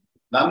ஆண்டவரே.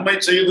 நன்மை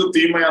செய்து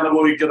தீமை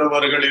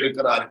அனுபவிக்கிறவர்கள்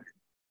இருக்கிறார்கள்.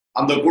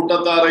 அந்த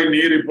கூட்டத்தாரை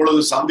நீர்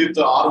இப்பொழுது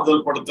சந்தித்து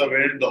ஆறுதல் படுத்த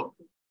வேண்டும்.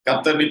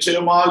 கர்த்தர்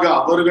நிச்சயமாக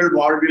அவர்கள்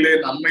வாழ்விலே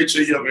நன்மை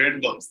செய்ய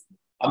வேண்டும்.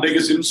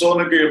 அன்றைக்கு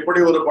சிம்சோனுக்கு எப்படி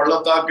ஒரு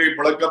பள்ளத்தாக்கை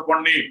பிளக்க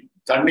பண்ணி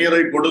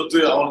தண்ணீரை கொடுத்து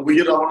அவன்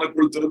உயிர்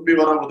அவனுக்குள் திரும்பி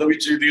வர உதவி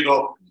செய்தீரோ,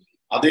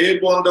 அதே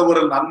போன்ற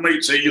ஒரு நன்மை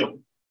செய்யும்.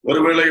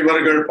 ஒருவேளை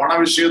இவர்கள் பண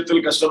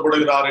விஷயத்தில்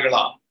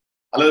கஷ்டப்படுகிறார்களா,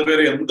 அல்லது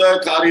வேறு எந்த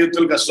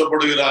காரியத்தில்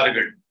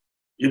கஷ்டப்படுகிறார்கள்,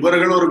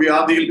 இவர்கள் ஒரு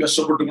வியாதியில்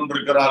கஷ்டப்பட்டு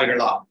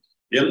கொண்டிருக்கிறார்களா,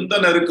 எந்த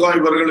நெருக்கம்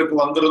இவர்களுக்கு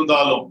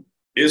வந்திருந்தாலும்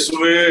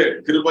இயேசுவே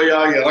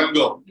கிருபையாய்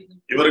இறங்கும்.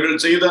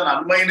 இவர்கள் செய்த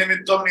நன்மை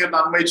நிமித்தம் நீர்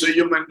நன்மை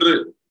செய்யும் என்று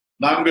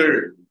நாங்கள்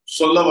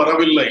சொல்ல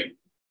வரவில்லை.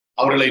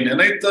 அவர்களை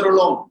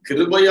நினைத்தருளும்,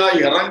 கிருபையாய்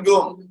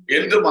இறங்கும்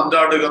என்று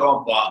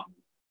மன்றாடுகிறோம்ப்பா.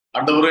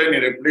 ஆண்டவரே,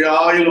 நீர்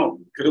எப்படியாயிலும்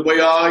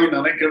கிருபையாய்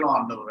நினைக்கணும்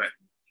ஆண்டவரே,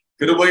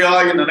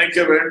 கிருபையாய்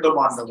நினைக்க வேண்டும்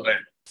ஆண்டவரே.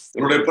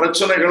 இவருடைய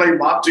பிரச்சனைகளை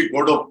மாற்றி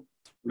கொடும்.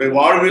 உடைய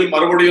வாழ்வில்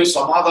மறுபடியும்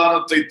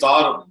சமாதானத்தை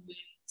தாரும்,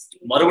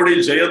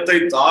 மறுபடியும் ஜெயத்தை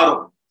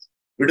தாரும்,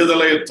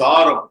 விடுதலையை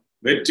தாரும்,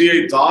 வெற்றியை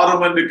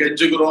தாரும் என்று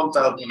கெஞ்சுகிறோம்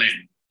தகப்பனே.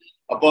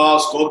 அப்பா,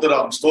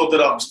 ஸ்தோத்திரம்,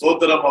 ஸ்தோத்திரம்,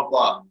 ஸ்தோத்திரம்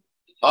அப்பா.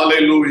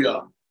 ஹல்லேலூயா.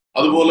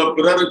 அதுபோல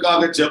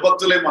பிறருக்காக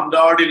ஜெபத்திலே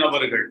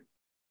மன்றாடினவர்கள்,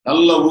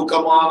 நல்ல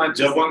ஊக்கமான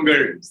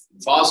ஜெபங்கள்,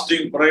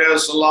 ஃபாஸ்டிங்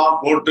பிரேயர்ஸ் எல்லாம்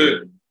போட்டு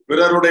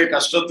பிறருடைய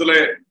கஷ்டத்திலே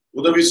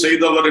உதவி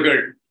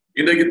செய்தவர்கள்,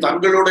 இன்றைக்கு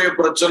தங்களுடைய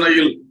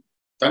பிரச்சனையில்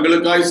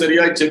தங்களுக்காய்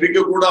சரியாய் ஜெபிக்க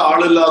கூட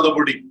ஆள்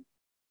இல்லாதபடி,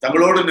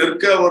 தங்களோடு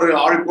நிற்க ஒரு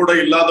ஆள் கூட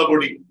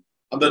இல்லாதபடி,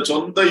 அந்த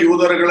சொந்த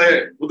யூதர்களே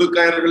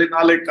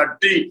புதுக்கயர்களினாலே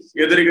கட்டி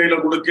எதிரிகையில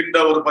கொடுக்கின்ற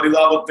ஒரு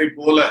பரிதாபத்தை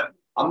போல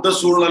அந்த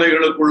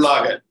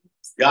சூழ்நிலைகளுக்குள்ளாக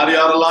யார்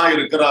யாரெல்லாம்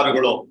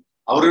இருக்கிறார்களோ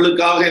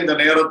அவர்களுக்காக இந்த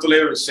நேரத்திலே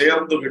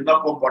சேர்ந்து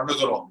விண்ணப்பம்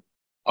பண்ணுகிறோம்.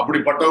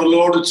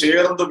 அப்படிப்பட்டவர்களோடு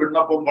சேர்ந்து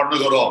விண்ணப்பம்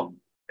பண்ணுகிறோம்.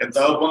 என்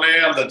தகப்பனே,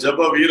 அந்த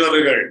ஜெப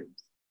வீரர்கள்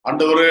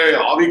ஆண்டவரே,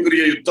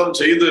 ஆவிக்குரிய யுத்தம்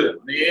செய்து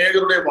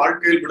அநேகருடைய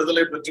வாழ்க்கையில்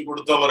விடுதலை பெற்றுக்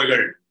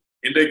கொடுத்தவர்கள்,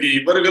 இன்றைக்கு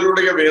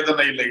இவர்களுடைய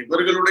வேதனையிலே,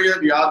 இவர்களுடைய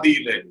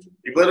வியாதியிலே,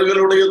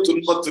 இவர்களுடைய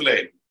துன்பத்திலே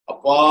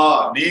அப்பா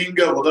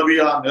நீங்க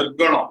உதவியா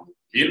நிற்கணும்.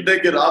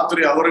 இன்றைக்கு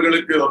ராத்திரி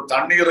அவர்களுக்கு ஒரு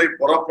தண்ணீரை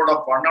புறப்பட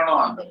பண்ணணும்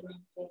ஆண்டவரே,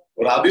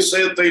 ஒரு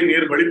அதிசயத்தை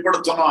நீர்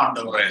வெளிப்படுத்தணும்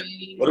ஆண்டவரே.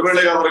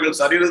 ஒருவேளை அவர்கள்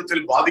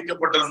சரீரத்தில்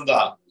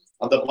பாதிக்கப்பட்டிருந்தால்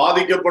அந்த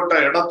பாதிக்கப்பட்ட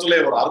இடத்திலே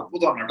ஒரு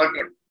அற்புதம்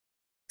நடக்கணும்,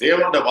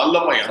 தேவனுடைய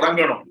வல்லமை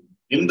இறங்கணும்.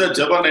 இந்த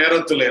ஜெப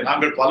நேரத்திலே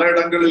நாங்கள் பல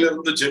இடங்களில்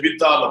இருந்து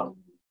ஜெபித்தாலும்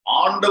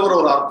ஆண்டவர்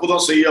ஒரு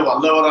அற்புதம் செய்ய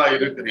வல்லவராய்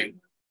இருக்கிறேன்,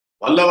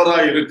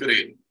 வல்லவராய்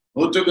இருக்கிறேன்.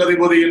 நூற்றுக்கு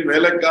அதிபதியின்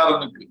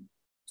வேலைக்காரனுக்கு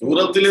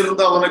தூரத்தில்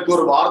இருந்து அவனுக்கு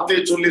ஒரு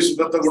வார்த்தையை சொல்லி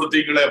சுகத்தை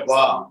கொடுத்தீங்களே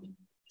அப்பா.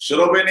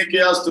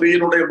 சிரோபேனிக்கியா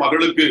ஸ்திரீயினுடைய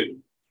மகளுக்கு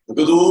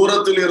வெகு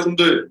தூரத்தில்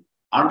இருந்து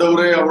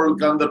ஆண்டவரே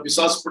அவளுக்கு அந்த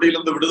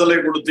பிசாஸ்படியிலிருந்து விடுதலை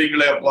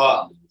கொடுத்தீங்களே அப்பா.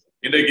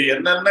 இன்றைக்கு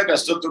என்னென்ன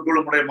கஷ்டத்துக்குள்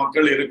உடைய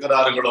மக்கள்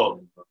இருக்கிறார்களோ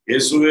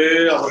இயேசுவே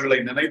அவர்களை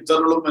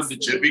நினைத்தருளும் என்று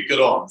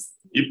ஜெபிக்கிறோம்.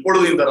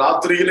 இப்பொழுது இந்த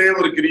ராத்திரியிலே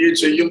ஒரு கிரியை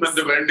செய்யும்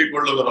என்று வேண்டிக்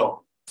கொள்ளுகிறோம்.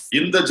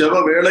 இந்த ஜெப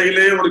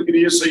வேளையிலே ஒரு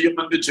கிரியை செய்யும்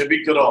என்று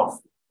ஜெபிக்கிறோம்.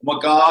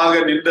 உமக்காக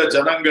நின்ற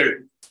ஜனங்கள்,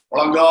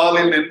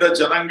 முழங்காலில் நின்ற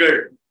ஜனங்கள்,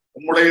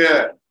 உம்முடைய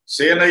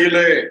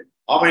சேனையிலே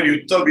அவன்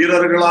யுத்த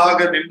வீரர்களாக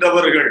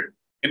நின்றவர்கள்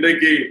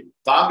இன்றைக்கு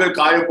தாங்கள்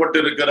காயப்பட்டு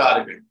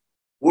இருக்கிறார்கள்.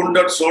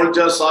 wounded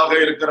soldiers ஆக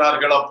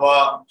இருக்கிறார்கள் அப்பா.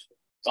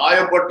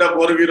 காயப்பட்ட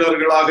போர்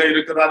வீரர்களாக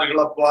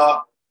இருக்கிறார்கள் அப்பா.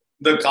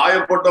 இந்த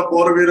காயப்பட்ட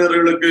போர்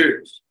வீரர்களுக்கு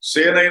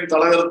சேனையின்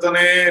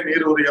தலைவர்த்தனே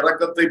நீர் ஒரு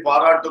இரக்கத்தை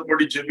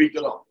பாராட்டும்படி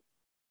ஜெபிக்கிறோம்.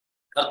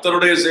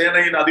 கர்த்தருடைய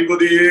சேனையின்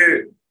அதிபதியே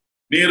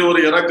நீர் ஒரு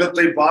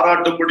இரக்கத்தை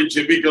பாராட்டும்படி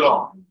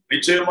ஜெபிக்கிறோம்.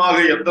 நிச்சயமாக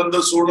எந்தெந்த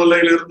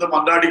சூழ்நிலையிலிருந்து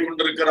மன்றாடி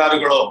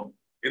கொண்டிருக்கிறார்களோ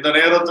இந்த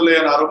நேரத்தில்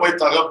என் அருமை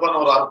தகப்பன்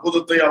ஒரு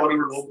அற்புதத்தை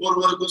அவர்கள்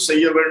ஒவ்வொருவருக்கும்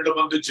செய்ய வேண்டும்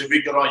என்று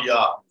ஜெபிக்கிறோம்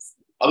ஐயா.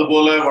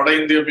 அதுபோல வட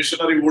இந்திய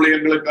மிஷனரி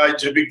ஊழியர்களுக்காய்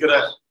ஜெபிக்கிற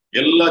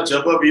எல்லா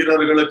ஜெப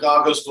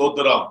வீரர்களுக்காக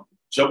ஸ்தோத்திரம்.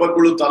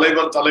 ஜெபக்குழு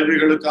தலைவர்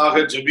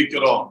தலைவிகளுக்காக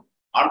ஜெபிக்கிறோம்.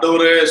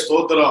 ஆண்டவரே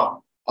ஸ்தோத்திரம்.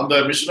 அந்த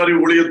மிஷனரி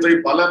ஊழியத்தை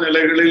பல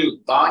நிலைகளில்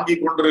தாங்கி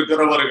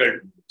கொண்டிருக்கிறவர்கள்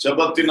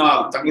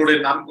ஜெபத்தினால், தங்களுடைய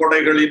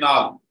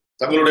நன்கொடைகளினால்,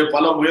 தங்களுடைய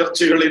பல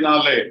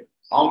முயற்சிகளினாலே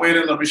ஆமென்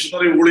இந்த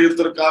மிஷனரி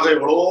ஊழியத்திற்காக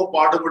எவ்வளவோ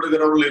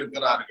பாடுபடுகிறவர்கள்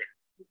இருக்கிறார்கள்.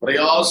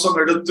 பிரயாசம்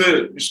எடுத்து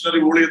மிஷனரி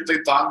ஊழியத்தை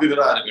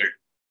தாங்குகிறார்கள்.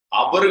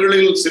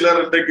 அவர்களில் சிலர்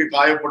இன்றைக்கு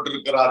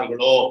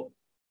காயப்பட்டிருக்கிறார்களோ,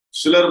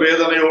 சிலர்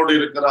வேதனையோடு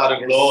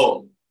இருக்கிறார்களோ,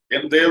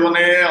 என்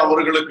தேவனே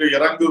அவர்களுக்கு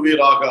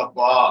இறங்குவீராக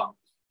அப்பா,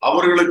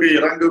 அவர்களுக்கு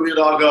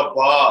இறங்குவீராக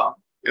அப்பா.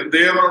 என்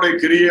தேவனுடைய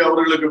கிரியை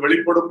அவர்களுக்கு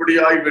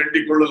வெளிப்படும்படியாய்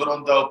வேண்டிக்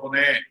கொள்ளுகிறோம்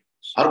தகப்பனே.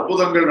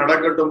 அற்புதங்கள்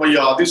நடக்கட்டும்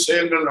ஐயா,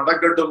 அதிசயங்கள்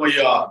நடக்கட்டும்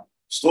ஐயா.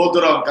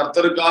 ஸ்தோத்திரம்.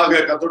 கர்த்தருக்காக,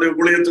 கர்த்தருடைய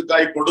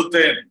ஊழியத்துக்காய்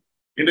கொடுத்தேன்.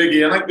 இன்றைக்கு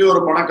எனக்கு ஒரு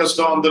பண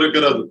கஷ்டம்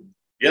வந்திருக்கிறது,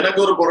 எனக்கு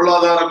ஒரு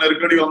பொருளாதார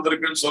நெருக்கடி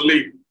வந்திருக்குன்னு சொல்லி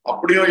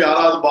அப்படியோ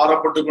யாராவது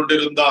பாரப்பட்டு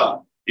கொண்டிருந்தால்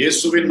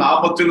இயேசுவின்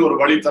நாமத்தில் ஒரு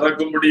வழி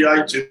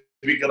திறக்கும்படியாய்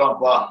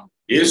ஜெபிக்கிறோம்ப்பா.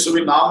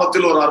 இயேசுவின்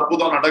நாமத்தில் ஒரு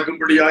அற்புதம்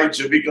நடக்கும்படியாய்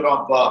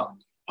ஜெபிக்கிறோம்ப்பா.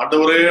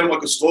 ஆண்டவரே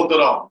உமக்கு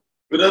ஸ்தோத்திரம்.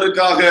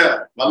 பிறருக்காக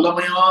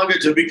வல்லமையாக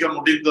ஜெபிக்க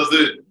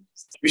முடிந்தது,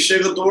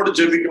 அபிஷேகத்தோடு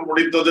ஜெபிக்க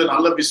முடிந்தது,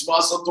 நல்ல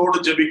விசுவாசத்தோடு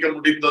ஜெபிக்க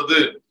முடிந்தது,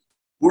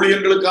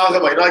 ஊழியங்களுக்காக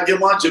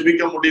வைராக்கியமா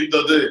ஜெபிக்க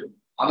முடிந்தது.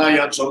 ஆனா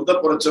என் சொந்த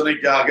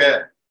பிரச்சனைக்காக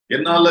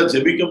என்னால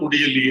ஜெபிக்க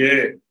முடியலையே,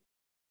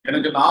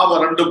 எனக்கு நான்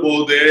வறண்டு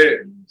போகுதே,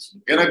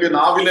 எனக்கு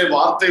நாவிலே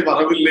வார்த்தை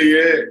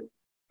வரவில்லையே,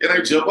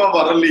 எனக்கு ஜெபம்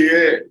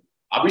வரலையே,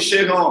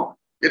 அபிஷேகம்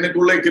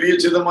எனக்குள்ளே கிரியை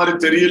செய்த மாதிரி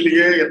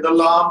தெரியலையே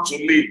என்றெல்லாம்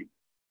சொல்லி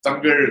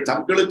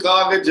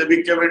தங்களுக்காக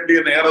ஜெபிக்க வேண்டிய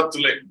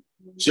நேரத்திலே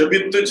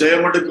ஜெபித்து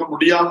ஜெயமெடுக்க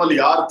முடியாமல்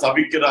யார்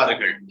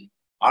தவிக்கிறார்கள்.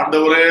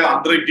 ஆண்டவரே,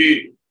 அன்றைக்கு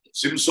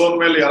சிம்சோன்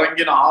மேல்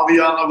இறங்கின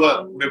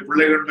ஆவியானவர் உடைய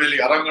பிள்ளைகள் மேல்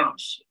இறங்கணும்.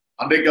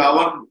 அன்றைக்கு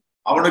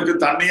அவனுக்கு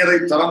தண்ணீரை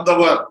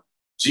திறந்தவர்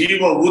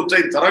ஜீவ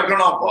ஊற்றை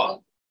திறக்கணும்ப்பா.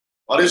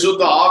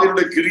 பரிசுத்த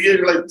ஆவியுடைய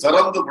கிரியைகளை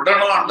திறந்து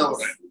விடணும்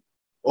ஆண்டவரே.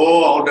 ஓ,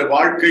 அவருடைய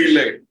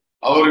வாழ்க்கையிலே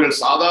அவர்கள்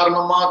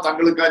சாதாரணமா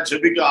தங்களுக்காக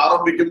ஜெபிக்க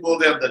ஆரம்பிக்கும்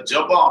போதே அந்த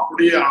ஜெபம்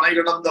அப்படியே அணை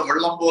கடந்த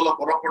வெள்ளம் போல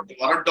புறப்பட்டு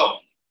வரட்டும்,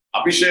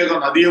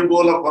 அபிஷேகம் நதியை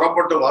போல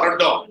புறப்பட்டு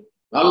வரட்டும்.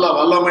 நல்ல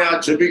வல்லமையா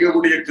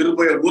ஜெபிக்கக்கூடிய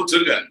கிருபையை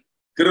ஊற்றுங்க,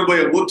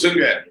 கிருபையை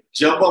ஊற்றுங்க.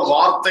 ஜெப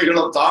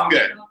வார்த்தைகளை தாங்க.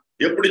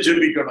 எப்படி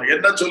ஜெபிக்கணும்,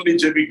 என்ன சொல்லி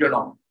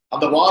ஜெபிக்கணும்,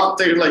 அந்த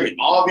வார்த்தைகளை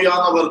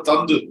ஆவியானவர்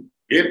தந்து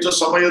ஏற்ற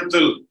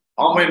சமயத்தில்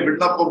ஆமென்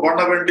விண்ணப்பம்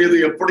பண்ண வேண்டியது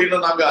எப்படின்னு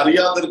நாங்க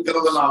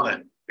அறியாதிருக்கிறதுனால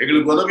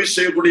எங்களுக்கு உதவி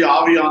செய்யக்கூடிய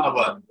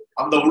ஆவியானவர்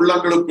அந்த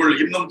உள்ளங்களுக்குள்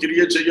இன்னும்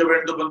கிரியை செய்ய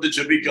வேண்டும் என்று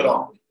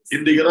ஜெபிக்கிறோம்.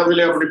 இந்த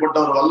இரவிலே அப்படிப்பட்ட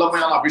ஒரு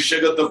வல்லமையான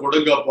அபிஷேகத்தை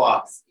கொடுங்கப்பா.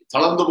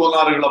 தளர்ந்து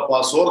போனார்களப்பா,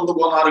 சோர்ந்து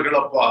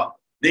போனார்களப்பா,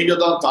 நீங்க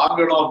தான்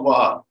தாங்கணும் அப்பா.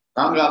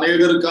 நாங்க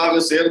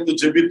அநேகருக்காக சேர்ந்து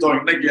ஜெபித்தோம்,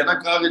 இன்னைக்கு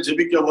எனக்காக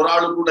ஜெபிக்க ஒரு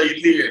ஆளு கூட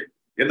இல்லையே,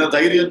 என்ன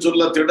தைரியம்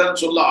சொல்ல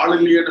திடன் சொல்ல ஆள்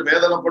இல்லையேன்னு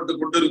வேதனைப்பட்டு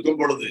கொண்டிருக்கும்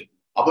பொழுது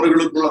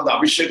அவர்களுக்குள் அந்த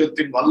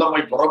அபிஷேகத்தின்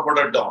வல்லமை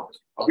புறப்படட்டும்,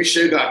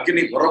 அபிஷேக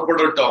அக்கினி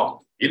புறப்படட்டும்.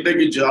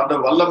 இன்றைக்கு அந்த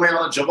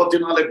வல்லமையான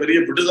ஜெபத்தினாலே பெரிய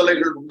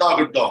விடுதலைகள்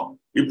உண்டாகட்டும்.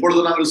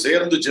 இப்பொழுது நாங்கள்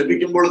சேர்ந்து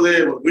ஜெபிக்கும் பொழுதே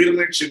ஒரு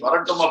உயிர்மீழ்ச்சி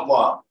வரட்டும்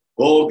அப்பா.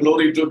 ஓ,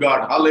 glory to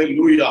God,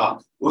 hallelujah.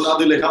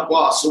 உன்னதிலே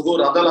அப்பா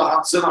சுகுர் அதல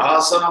ஹன்சன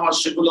ஹாசனம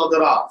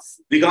ஷிகுலதரா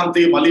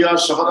திகாந்தி மலியா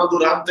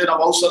ஷவரதுராந்தேன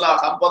மௌசலா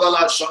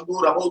கம்பதலா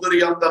ஷங்கூர்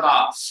அபௌதரியாந்தனா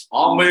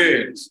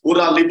ஆமென்.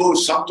 உரா லிபு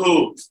சந்து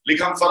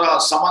லிகம்ஃபரா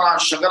சமனா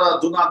ஷகர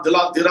துனா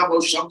திலா திரமோ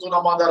சந்து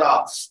நமதரா.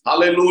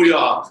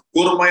 ஹalleluya.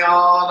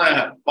 கூர்மையான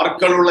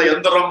பற்களுள்ள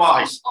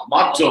எந்திரமாய்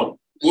மாற்றும்,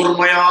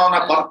 கூர்மையான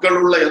பற்கள்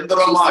உள்ள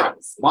எந்திரமாய்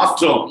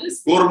மாற்றும்.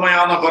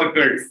 கூர்மையான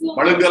பற்கள்,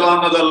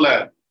 மழுங்கலானதல்ல,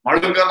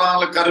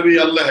 மழுங்கலான கருவி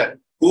அல்ல,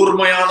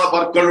 கூர்மையான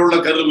பற்கள் உள்ள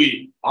கருவி.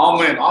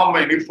 ஆமென்,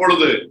 ஆமென்.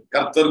 இப்பொழுது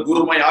கர்த்தர்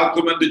கூர்மை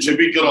ஆக்கும் என்று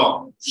ஜெபிக்கிறோம்.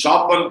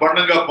 ஷார்பன்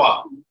பண்ணுங்கப்பா,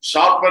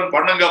 ஷார்பன்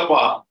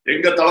பண்ணுங்கப்பா.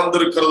 எங்க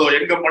தளர்ந்திருக்கிறதோ,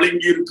 எங்க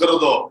மழுங்கி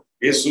இருக்கிறதோ,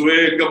 இயேசுவே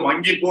எங்க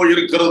மங்கி போய்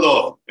இருக்கிறதோ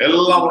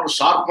எல்லாம்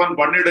ஷார்பன்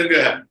பண்ணிடுங்க,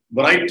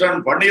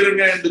 பிரைட்டன்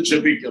பண்ணிருங்க என்று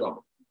ஜெபிக்கிறோம்.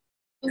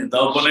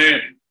 தகப்பனே,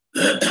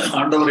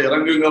 ஆண்டவர்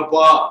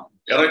இறங்குங்கப்பா,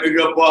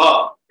 இறங்குங்கப்பா,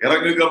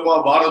 இறங்குங்கப்பா.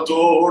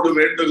 பாரத்தோடு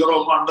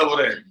வேண்டுகிறோம்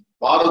ஆண்டவரே,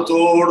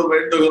 பாரத்தோடு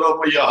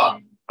வேண்டுகிறோம் ஐயா.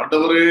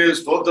 ஆண்டவரே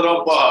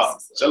ஸ்தோத்திரப்பா.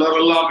 சிலர்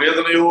எல்லாம்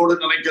வேதனையோடு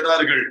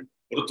நினைக்கிறார்கள்,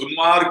 ஒரு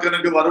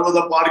துன்மார்க்கனுக்கு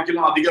வருவதை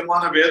பார்க்கலாம்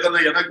அதிகமான வேதனை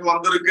எனக்கு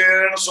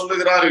வந்திருக்கேன்னு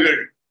சொல்லுகிறார்கள்.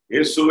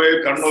 இயேசுவே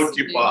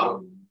கண்ணோக்கி பாரும்,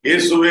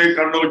 இயேசுவே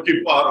கண்ணோக்கி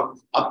பாரும்.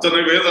 அத்தனை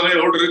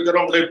வேதனையோடு இருக்கிற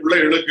உடைய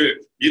பிள்ளைகளுக்கு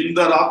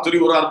இந்த ராத்திரி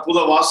ஒரு அற்புத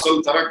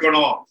வாசல்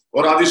திறக்கணும்,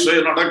 ஒரு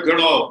அதிசயம்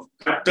நடக்கணும்,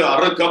 கட்டு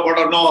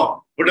அறுக்கப்படணும்,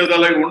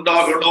 விடுதலை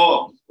உண்டாகணும்.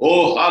 ஓ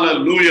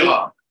ஹல்லேலூயா.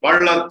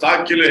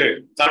 பள்ளத்தாக்கிலே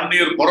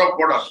தண்ணீர்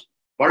புறப்படணும்,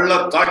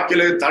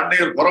 பள்ளத்தாக்கிலே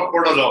தண்ணீர்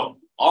புறப்படணும்.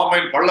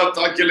 ஆமென்.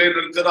 பள்ளத்தாக்கிலே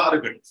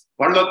நிற்கிறார்கள்,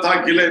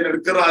 பள்ளத்தாக்கிலே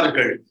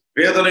நிற்கிறார்கள்,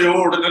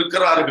 வேதனையோடு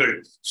நிற்கிறார்கள்,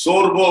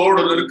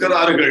 சோர்வோடு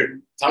நிற்கிறார்கள்,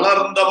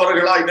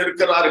 தளர்ந்தவர்களாய்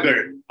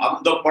நிற்கிறார்கள்.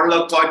 அந்த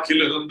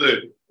பள்ளத்தாக்கில் இருந்து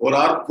ஒரு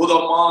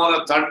அற்புதமான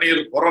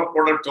தண்ணீர்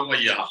புறப்படட்டும்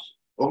ஐயா.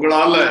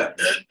 உங்களால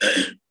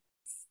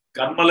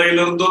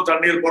கண்மலையிலிருந்தும்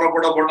தண்ணீர்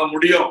புறப்பட பண்ண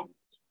முடியும்,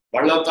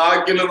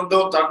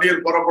 பள்ளத்தாக்கிலிருந்தும்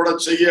தண்ணீர் புறப்பட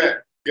செய்ய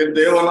என்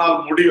தேவனால்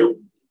முடியும்,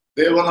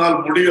 தேவனால்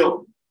முடியும்,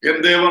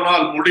 என்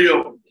தேவனால்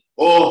முடியும்.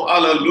 ஓ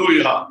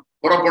ஹல்லேலூயா.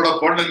 புறப்பட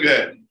பண்ணுங்க,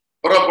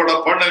 புறப்பட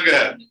பண்ணுங்க.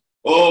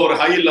 ஓ ஒரு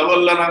ஹை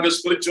லெவல்ல நாங்க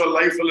ஸ்பிரிச்சுவல்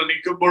லைஃப்ல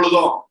நிற்கும்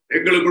பொழுதும்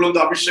எங்களுக்குள்ள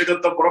இந்த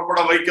அபிஷேகத்தை புறப்பட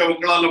வைக்க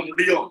உங்களால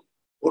முடியும்.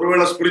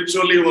 ஒருவேளை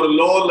ஸ்பிரிச்சுவலி ஒரு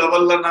லோ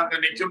லெவல்ல நாங்க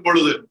நிற்கும்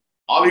பொழுது,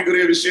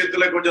 ஆவிக்குரிய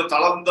விஷயத்துல கொஞ்சம்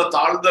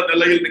தாழ்ந்த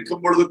நிலையில்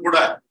நிற்கும் பொழுது கூட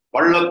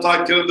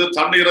பள்ளத்தாக்கிலிருந்து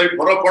தண்ணீரை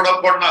புறப்பட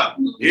பண்ண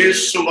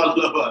இயேசு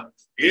வல்லவர்,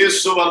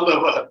 இயேசு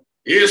வல்லவர்,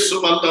 இயேசு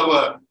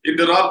வல்லவர்.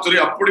 இந்த ராத்திரி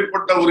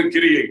அப்படிப்பட்ட ஒரு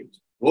கிரியை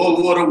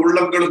ஒவ்வொரு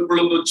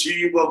உள்ளங்களுக்குள்ளும்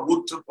ஜீவ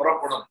ஊற்று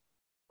புறப்படும்.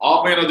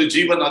 ஆமென். அது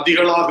ஜீவன்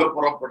அதிகளாக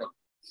புறப்படும்,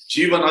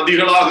 ஜீவன்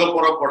அதிகளாக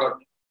புறப்படும்.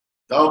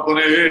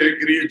 தகப்பனே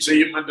கிரியை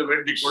செய்யும் என்று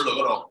வேண்டிக்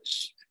கொள்ளுகிறோம்,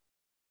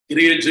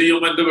 கிரியை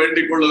செய்யும் என்று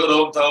வேண்டிக்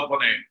கொள்ளுகிறோம்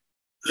தகப்பனே.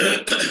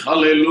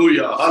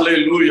 ஹல்லேலூயா,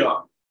 ஹல்லேலூயா.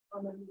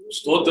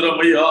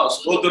 ஸ்தோத்திரம் ஐயா,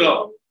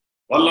 ஸ்தோத்திரம்.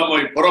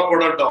 வல்லமை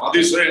புறப்படட்டும்,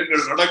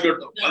 அதிசயங்கள்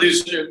நடக்கட்டும்,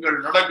 அதிசயங்கள்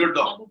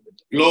நடக்கட்டும்.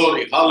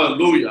 Glory,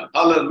 hallelujah,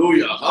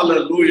 hallelujah,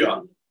 hallelujah.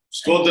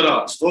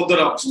 ஸ்தோத்திரம்,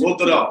 ஸ்தோத்திரம்,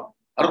 ஸ்தோத்திரம்.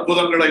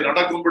 அற்புதங்களை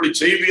நடக்கும்படி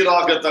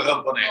செய்வீராக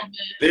தகப்பனே.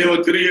 தேவ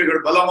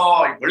கிரியைகள்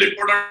பலமாய்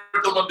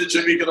வெளிப்படட்டும் என்று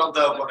ஜெபிக்கிறோம்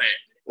தகப்பனே.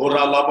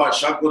 ஓரா லபா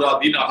ஷகுரா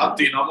தீனா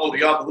ஹத்தி நமோ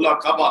ரியாத் உலா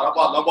கபா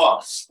ரபா லபா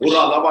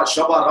ஓரா லபா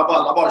ஷபா ரபா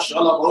லபா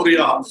ஷலா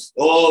மௌரியா.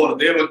 ஓ ஒரு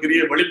தேவ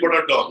கிரியை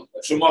வெளிப்படட்டும்.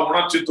 சும்மா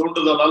உணர்ச்சி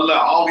தூண்டுதல் அல்ல,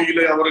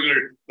 ஆவியிலே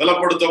அவர்கள்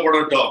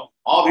பலப்படுத்தப்படட்டும்,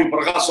 ஆவி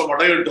பிரகாசம்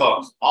அடையட்டும்,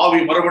 ஆவி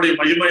மறுபடியும்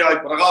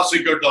மகிமையாய்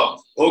பிரகாசிக்கட்டும்.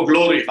 ஓ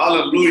க்ளோரி,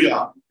 ஹல்லேலூயா.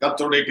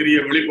 கர்த்தருடைய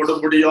கிரியை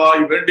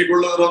வெளிப்படும்படியாய் வேண்டிக்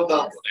கொள்ளுகிறோம்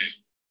தகப்பனே.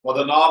 முத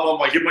நாம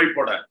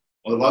மகிமைப்பட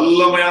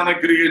வல்லமையான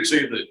கிரியை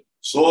செய்து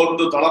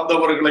சோர்ந்து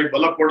தளர்ந்தவர்களை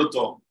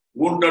பலப்படுத்தும்.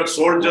 wounded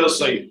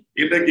சோல்ஜர்ஸை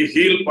இன்னைக்கு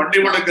ஹீல்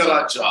பண்ணிவிடுங்க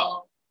ராஜா.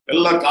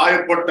 எல்லாம்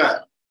காயப்பட்ட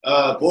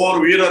போர்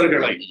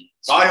வீரர்களை,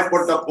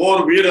 காயப்பட்ட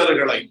போர்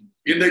வீரர்களை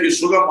இன்னைக்கு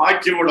சுகம்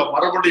ஆக்கிவிடும்.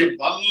 மறுபடியும்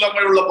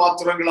வல்லமை உள்ள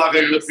பாத்திரங்களாக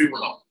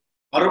எழுப்பிவிடும்,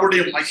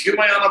 மறுபடியும்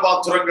மகிமையான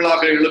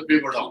பாத்திரங்களாக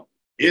எழுப்பிவிடும்.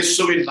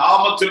 இயேசுவின்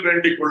நாமத்தில்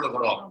வேண்டிக்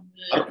கொள்ளுகிறோம்.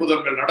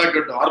 அற்புதங்கள்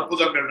நடக்கட்டும்,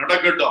 அற்புதங்கள்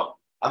நடக்கட்டும்,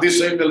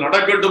 அதிசயங்கள்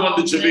நடக்கட்டும்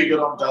என்று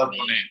ஜெபிக்கிறோம்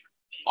தகப்பனே.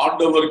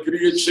 ஆண்டவர்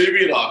கிரியை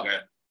செய்வீராக.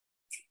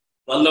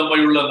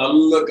 வல்லமையுள்ள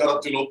நல்ல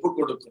கரத்தில் ஒப்புக்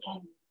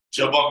கொடுக்கிறோம்.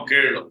 ஜெபம்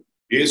கேளும்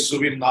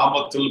இயேசுவின்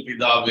நாமத்தில்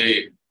பிதாவே,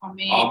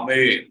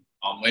 ஆமென்,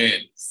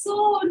 ஆமென்.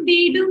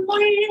 சோர்ந்திடும்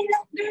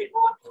உள்ளங்கள்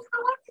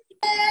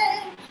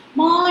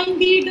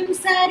மாய்ந்திடும்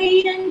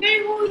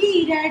சரீரங்கள்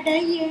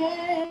உயிரடைய,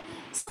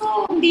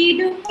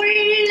 சோர்ந்திடும்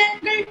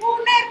உள்ளங்கள்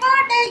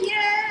உணர்வடைய,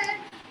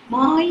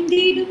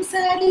 மாய்ந்திடும்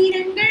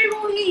சரீரங்கள்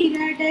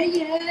உயிரடைய,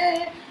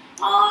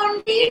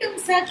 ஆண்டிடும்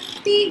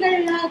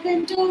சக்திகள்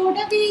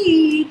அகன்றோடவே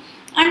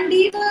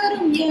அண்டி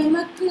வரும்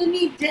எமக்கு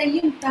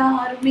நிச்சயம்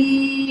தாருமே.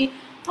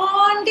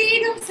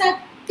 ஆண்டிடும்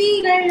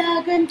சக்திகள்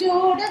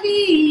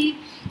அகன்றோடவே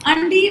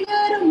அண்டி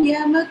வரும்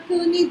எமக்கு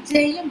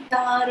நிச்சயம்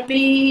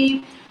தாருமே.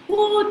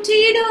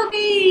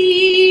 ஊற்றிடுமே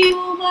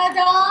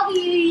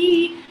உமதாவி,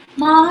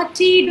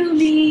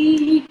 மாற்றிடுமே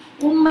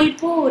உம்மை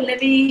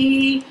போலவே.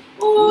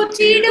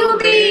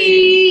 ஊற்றிடுமே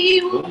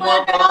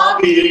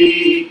உமதாவி,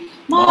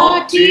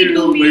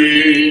 மாற்றிடுமே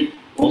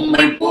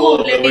உம்மை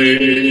போலவே.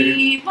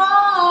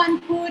 வான்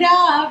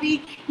புறாவி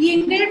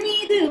எங்கள்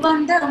மீது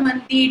வந்த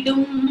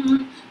மந்திடும்,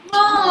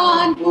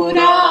 வான்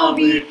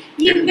புறாவி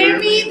எங்கள்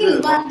மீது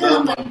வந்த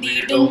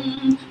மந்திடும்.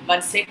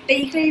 வன்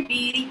செட்டைகள்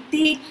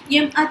வீரித்தே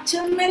எம்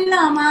அச்சம்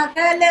எல்லாம்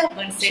அகல,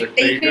 வன்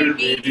செட்டைகள்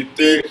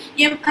வீரித்தே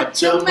எம்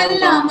அச்சம்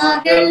எல்லாம்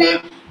அகல,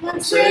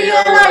 வன்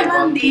செயலாய்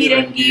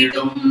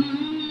வந்திறங்கிடும்,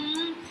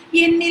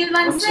 என்னில்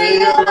வன்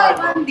செயலாய்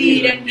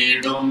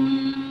வந்திறங்கிடும்.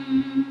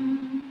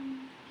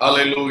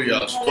 ஹல்லேலூயா,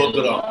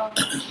 ஸ்தோத்திரம்.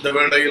 இந்த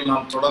வேளையில்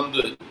நாம்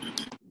தொடர்ந்து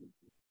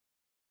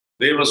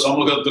தேவ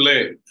சமூகத்திலே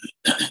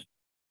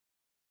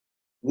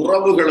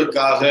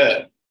உறவுகளுக்காக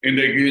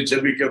இன்றைக்கு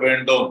ஜெபிக்க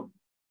வேண்டும்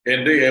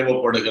என்று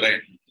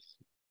ஏவப்படுகிறேன்.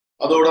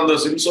 அதோடு அந்த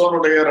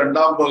சிம்சோனுடைய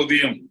 2ஆம்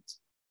பகுதியும்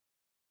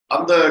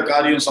அந்த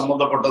காரியம்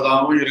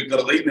சம்பந்தப்பட்டதாகவும்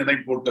இருக்கிறதை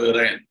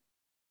நினைப்பூட்டுகிறேன்.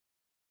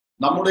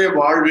 நம்முடைய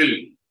வாழ்வில்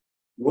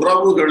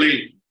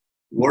உறவுகளில்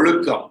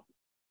ஒழுக்கம்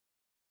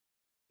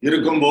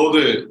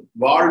இருக்கும்போது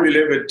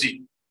வாழ்விலே வெற்றி.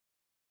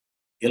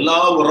 எல்லா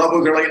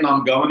உறவுகளை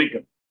நாம்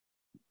கவனிக்கணும்.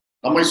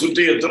 நம்மை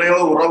சுற்றி எத்தனையோ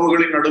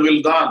உறவுகளின் நடுவில்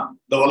தான்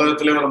இந்த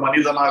உலகத்திலே ஒரு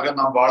மனிதனாக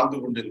நாம் வாழ்ந்து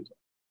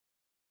கொண்டிருக்கிறோம்.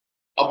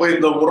 அப்ப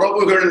இந்த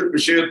உறவுகள்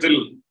விஷயத்தில்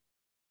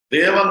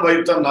தேவன்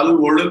வைத்த நல்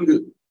ஒழுங்கு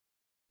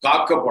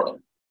காக்கப்படும்.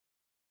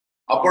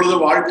 அப்பொழுது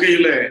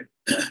வாழ்க்கையிலே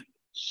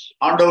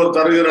ஆண்டவர்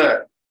தருகிற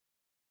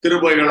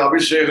கிருபைகள்,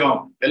 அபிஷேகம்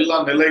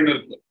எல்லாம் நிலை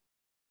நிற்கும்,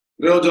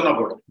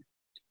 பிரயோஜனப்படும்.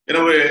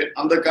 எனவே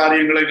அந்த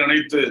காரியங்களை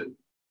நினைத்து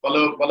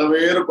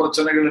பலவேறு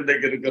பிரச்சனைகள்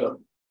இன்றைக்கு இருக்கிறது.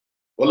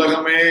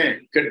 உலகமே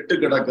கெட்டு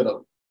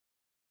கிடக்கிறது,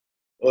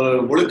 ஒரு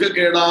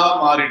ஒழுக்கக்கேடா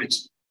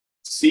மாறிடுச்சு.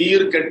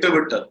 சீர் கெட்டு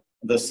விட்டது.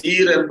 அந்த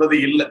சீர் என்பது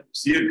இல்லை,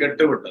 சீர்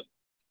கெட்டு விட்டது.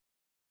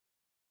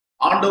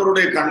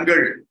 ஆண்டவருடைய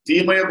கண்கள்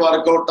தீமையை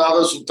பார்க்க விட்டாத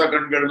சுத்த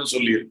கண்கள்னு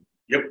சொல்லியிருக்கு.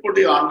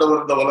 எப்படி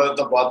ஆண்டவர் இந்த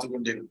உலகத்தை பார்த்து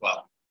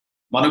கொண்டிருப்பார்?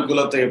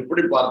 மனுக்குலத்தை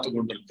எப்படி பார்த்து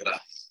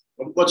கொண்டிருக்கிறார்?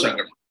 ரொம்ப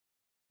சங்கடம்.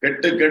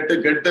 கெட்டு கெட்டு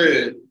கெட்டு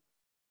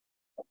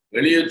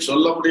வெளியே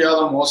சொல்ல முடியாத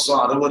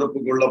மோசம்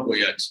அருவருப்புக்குள்ள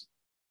போயாச்சு.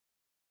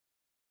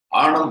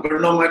 ஆணும்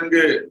பெண்ணும்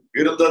என்கு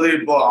இருந்தது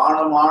இப்போ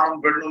ஆணும் ஆணும்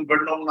பெண்ணும்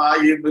பெண்ணும்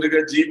நாயி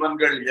மிருக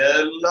ஜீவன்கள்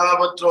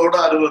எல்லாவற்றோட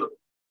அருவருப்பு.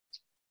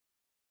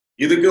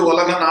 இதுக்கு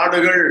உலக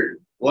நாடுகள்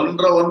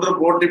ஒன்று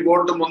போட்டி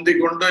போட்டு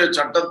முந்திக் கொண்டு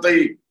சட்டத்தை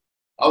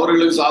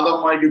அவர்களுக்கு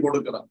சாதகமாக்கி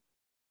கொடுக்கிறான்.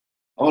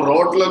 அவன்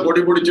ரோட்ல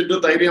கொடி பிடிச்சிட்டு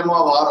தைரியமா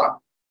வாரான்.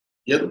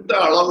 எந்த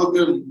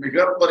அளவுக்கு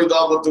மிக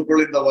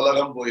பரிதாபத்துக்குள் இந்த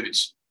உலகம்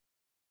போயிருச்சு.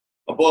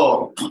 அப்போ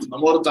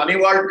நம்ம ஒரு தனி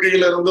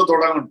வாழ்க்கையில இருந்து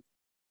தொடங்கணும்.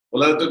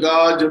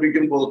 உலகத்துக்காக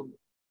ஜெபிக்கும் போது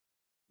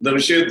இந்த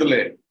விஷயத்துல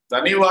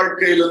தனி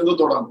வாழ்க்கையிலிருந்து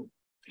தொடங்கும்.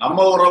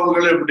 நம்ம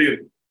உறவுகள் எப்படி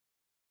இருக்கு?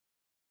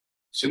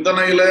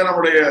 சிந்தனையில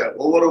நம்முடைய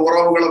ஒவ்வொரு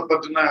உறவுகளை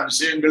பற்றின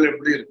விஷயங்கள்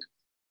எப்படி இருக்கு?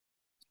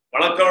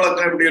 பழக்க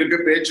வழக்கம் எப்படி இருக்கு?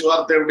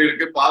 பேச்சுவார்த்தை எப்படி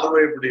இருக்கு?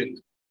 பார்வை எப்படி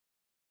இருக்கு?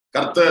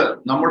 கர்த்தர்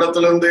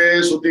நம்மிடத்திலிருந்தே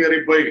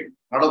சுத்திகரிப்பை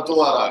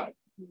நடத்துவாராக.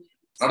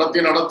 நடத்தி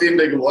நடத்தி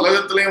இன்றைக்கு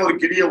உலகத்திலேயும் ஒரு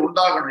கிரியை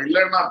உண்டாகணும்.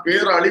 இல்லைன்னா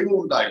பேரழிவு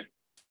உண்டாயிடும்.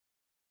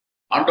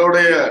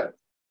 ஆண்டோடைய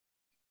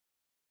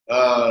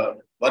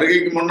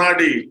வருகைக்கு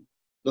முன்னாடி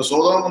இந்த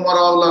சோதோம்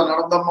குமோராவுல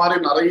நடந்த மாதிரி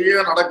நிறைய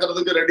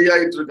நடக்கிறதுக்கு ரெடி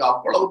ஆயிட்டு இருக்கு.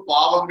 அவ்வளவு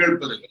பாவங்கள்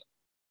பெறுகிறது.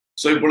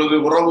 சோ இப்பொழுது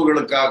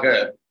உறவுகளுக்காக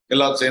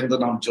எல்லாம் சேர்ந்து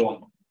நாம்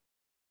ஜெபம்.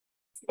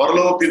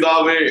 பரலோக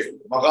பிதாவே,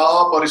 மகா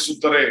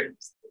பரிசுத்தரே,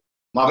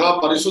 மகா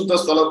பரிசுத்த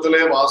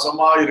ஸ்தலத்திலே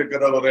வாசமா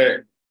இருக்கிறவரே,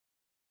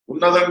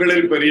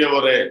 உன்னதங்களில்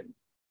பெரியவரே,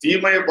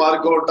 தீமையை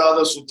பார்க்க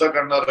ஒட்டாத சுத்த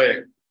கண்ணரே,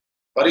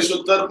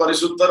 பரிசுத்தர்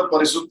பரிசுத்தர்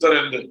பரிசுத்தர்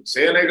என்று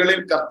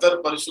சேனைகளின் கர்த்தர்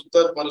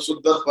பரிசுத்தர்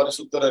பரிசுத்தர்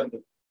பரிசுத்தர் என்று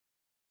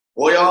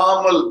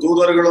ஓயாமல்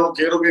தூதர்களும்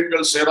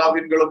கேருபீன்கள்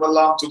சேராபீன்களும்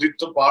எல்லாம்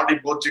துதித்து பாடி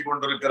போற்றி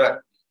கொண்டிருக்கிற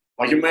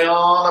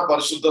மகிமையான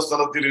பரிசுத்த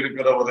ஸ்தலத்தில்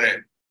இருக்கிறவரே,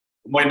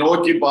 உம்மை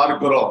நோக்கி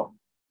பார்க்கிறோம்.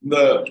 இந்த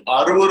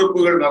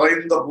அருவருப்புகள்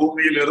நிறைந்த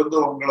பூமியில் இருந்து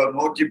உங்களை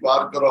நோக்கி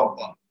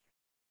பார்க்கிறோம்ப்பா,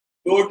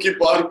 நோக்கி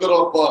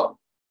பார்க்கிறோம்ப்பா.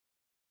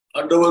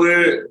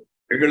 ஆண்டவரே,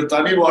 எங்கள்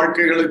தனி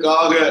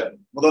வாழ்க்கைகளுக்காக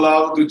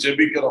முதலாவது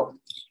ஜெபிக்கிறோம்.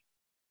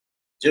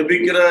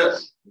 ஜெபிக்கிற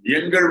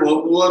எங்கள்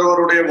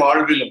ஒவ்வொருவருடைய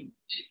வாழ்விலும்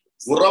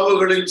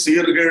உறவுகளின்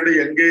சீர்கேடு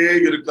எங்கே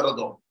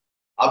இருக்கிறதோ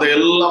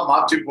அதையெல்லாம்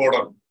மாற்றி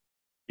போடணும்.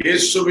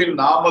 இயேசுவின்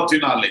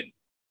நாமத்தினாலே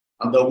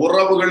அந்த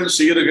உறவுகள்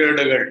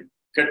சீர்கேடுகள்,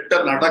 கெட்ட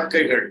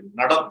நடக்கைகள்,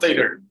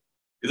 நடத்தைகள்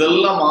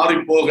இதெல்லாம் மாறி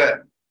போக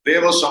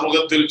தேவ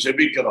சமூகத்தில்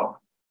ஜெபிக்கிறோம்.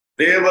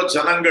 தேவ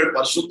ஜனங்கள்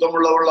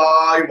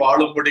பரிசுத்தமுள்ளவர்களாய்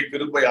வாழும்படி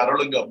கிருபை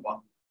அருளுங்கப்பா,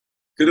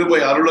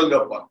 கிருபை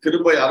அருளுங்கப்பா,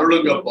 கிருபை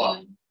அருளுங்கப்பா.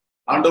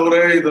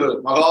 ஆண்டவரே, இது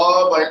மகா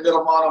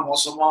பயங்கரமான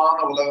மோசமான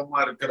உலகமா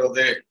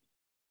இருக்கிறதே.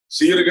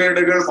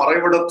 சீர்கேடுகள்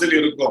மறைவிடத்தில்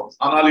இருக்கும்.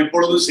 ஆனால்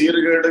இப்பொழுது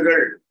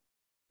சீர்கேடுகள்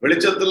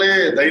வெளிச்சத்திலே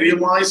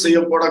தைரியமாய்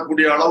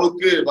செய்யப்படக்கூடிய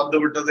அளவுக்கு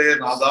வந்துவிட்டதே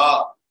நாதா.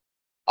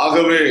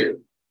 ஆகவே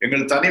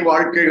எங்கள் தனி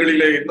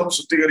வாழ்க்கைகளிலே இன்னும்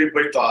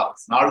சுத்திகரிப்பை தார்.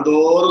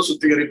 நாள்தோறும்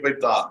சுத்திகரிப்பை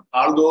தார்.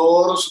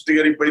 நாள்தோறும்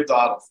சுத்திகரிப்பை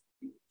தார்.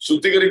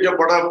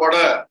 சுத்திகரிக்கப்பட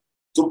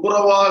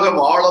துப்புரவாக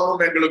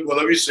வாழவும் எங்களுக்கு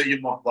உதவி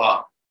செய்யும் அப்பா.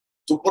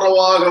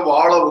 துப்புரவாக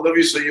வாழ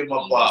உதவி செய்யும்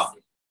அப்பா.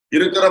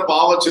 இருக்கிற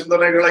பாவ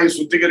சிந்தனைகளை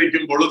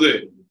சுத்திகரிக்கும் பொழுது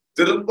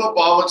திரும்ப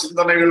பாவ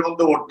சிந்தனைகள்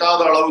வந்து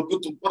ஒட்டாத அளவுக்கு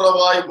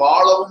துப்புரவாய்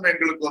வாழவும்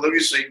எங்களுக்கு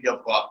உதவி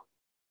செய்யுங்கப்பா.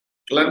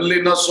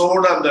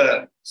 கிளன்லினஸோட அந்த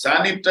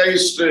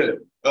சானிடைஸ்டு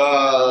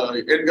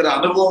என்கிற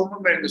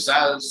அனுபவமும் எங்க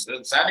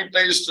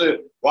சானிடைஸ்டு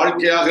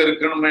வாழ்க்கையாக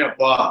இருக்கணுமே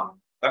அப்பா.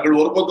 நாங்கள்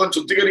ஒரு பக்கம்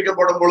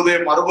சுத்திகரிக்கப்படும் பொழுதே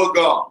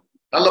மறுபக்கம்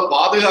நல்ல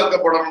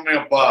பாதுகாக்கப்படணுமே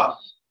அப்பா.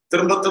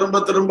 திரும்ப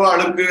திரும்ப திரும்ப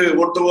அழுக்கு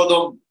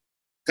ஒட்டுவதும்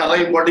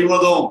கரை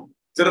படிவதும்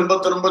திரும்ப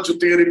திரும்ப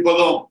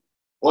சுத்திகரிப்பதும்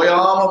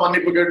ஓயாம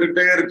மன்னிப்பு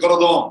கேட்டுட்டே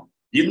இருக்கிறதும்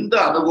இந்த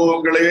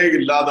அனுபவங்களே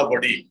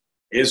இல்லாதபடி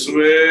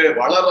இயேசுவே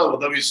வளர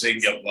உதவி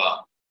செய்யுங்கப்பா.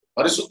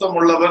 பரிசுத்தம்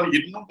உள்ளவன்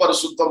இன்னும்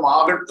பரிசுத்தம்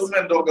ஆகட்டும்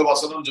என்று உங்க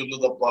வசனம்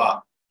சொல்லுதப்பா.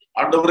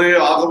 ஆண்டவரே,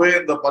 ஆகவே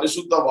இந்த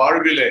பரிசுத்த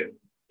வாழ்விலே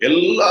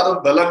எல்லாரும்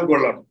பலம்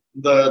கொள்ளணும்.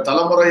 இந்த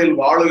தலைமுறையில்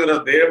வாழுகிற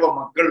தேவ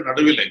மக்கள்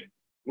நடுவிலே,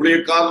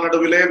 ஊழியக்கார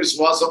நடுவிலே,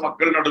 விசுவாச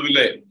மக்கள்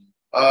நடுவிலே,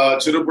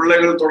 சிறு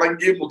பிள்ளைகள்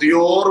தொடங்கி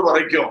முதியோர்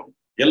வரைக்கும்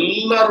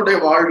எல்லாருடைய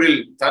வாழ்வில்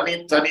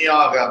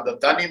தனியாக அந்த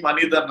தனி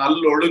மனித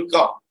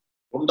நல்லொழுக்கம்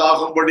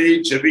உண்டாகும்படி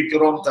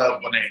ஜெபிக்கிறோம்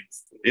தகப்பனே.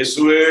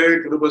 இயேசுவே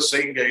கிருபை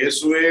செய்யுங்க,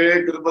 இயேசுவே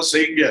கிருபை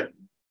செய்யுங்க.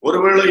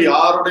 ஒருவேளை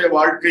யாருடைய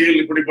வாழ்க்கையில்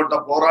இப்படிப்பட்ட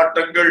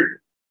போராட்டங்கள்,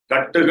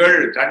 கட்டுகள்,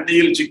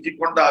 கண்ணியில்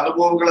சிக்கிக்கொண்ட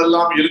அனுபவங்கள்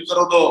எல்லாம்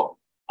இருக்கிறதோ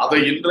அதை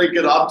இன்றைக்கு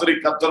ராத்திரி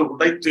கர்த்தர்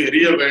உடைத்து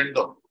எரிய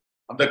வேண்டும்.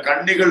 அந்த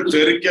கண்ணிகள்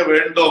தெரிக்க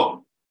வேண்டும்.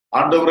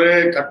 ஆண்டவரே,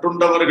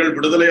 கட்டுண்டவர்கள்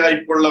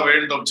விடுதலையாய்க் கொள்ள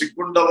வேண்டும்.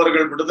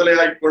 சிக்குண்டவர்கள்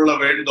விடுதலையாய்க் கொள்ள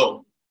வேண்டும்.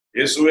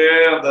 இயேசுவே,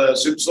 அந்த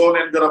சிம்சோன்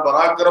என்கிற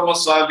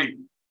பராக்கிரமசாலி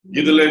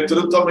இதுல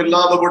திருத்தம்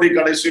இல்லாதபடி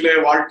கடைசியிலே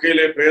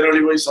வாழ்க்கையிலே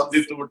பேரழிவை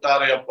சந்தித்து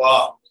விட்டாரே அப்பா.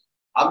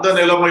 அந்த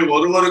நிலைமை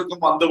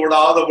ஒருவருக்கும் வந்து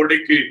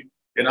விடாதபடிக்கு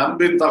என்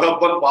அன்பின்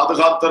தகப்பன்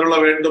பாதுகாத்தருள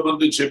வேண்டும்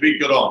என்று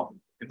ஜெபிக்கிறோம்.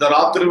 இந்த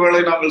ராத்திரி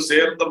வேளை நாங்கள்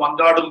சேர்ந்து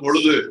மன்றாடும்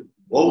பொழுது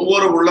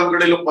ஒவ்வொரு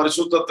உள்ளங்களிலும்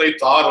பரிசுத்தத்தை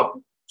தாரும்.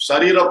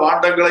 சரீர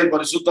பாண்டங்களை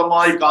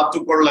பரிசுத்தமாய்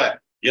காத்துக்கொள்ள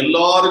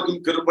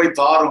எல்லாருக்கும் கிருபை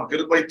தாரும்,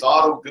 கிருபை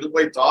தாரும்,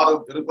 கிருபை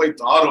தாரும், கிருபை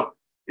தாரும்.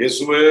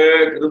 இயேசுவே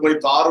கிருபை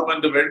தாரும்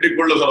என்று வேண்டிக்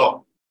கொள்ளுகிறோம்.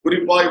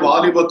 குறிப்பாய்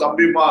வாலிப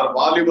தம்பிமார்,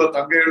 வாலிப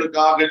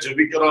தங்கைகளுக்காக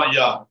ஜெபிக்கிறோம்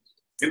ஐயா.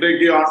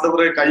 இன்றைக்கு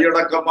ஆண்டவரே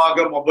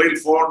கையடக்கமாக மொபைல்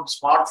போன்,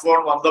 ஸ்மார்ட்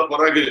போன் வந்த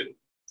பிறகு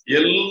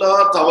எல்லா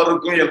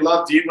தவறுக்கும், எல்லா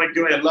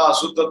தீமைக்கும், எல்லா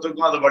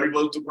அசுத்தத்துக்கும் அது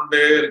வழிவகுத்து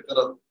கொண்டே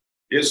இருக்கிறது.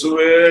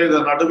 இயேசுவே இந்த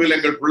நடுவில்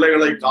எங்கள்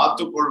பிள்ளைகளை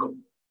காத்துக்கொள்ளும்,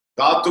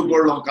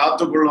 காத்துக்கொள்ளும்,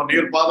 காத்துக்கொள்ளும்.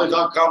 நீர்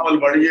பாதுகாக்காமல்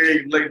வழியே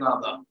இல்லை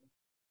நாதா,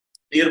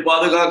 நீர்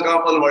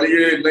பாதுகாக்காமல்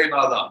வழியே இல்லை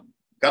நாதா.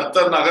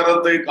 கர்த்தர்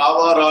நகரத்தை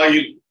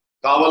காவாராயில்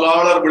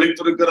காவலாளர்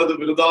விழித்திருக்கிறது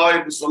விருதா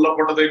என்று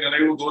சொல்லப்பட்டதை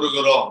நினைவு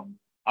கூறுகிறோம்.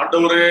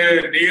 ஆண்டவரே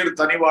நீர்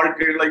தனி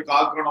வாழ்க்கைகளை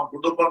காக்கணும்,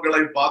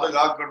 குடும்பங்களை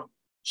பாதுகாக்கணும்,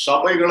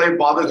 சபைகளை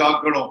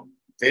பாதுகாக்கணும்,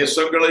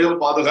 தேசங்களையும்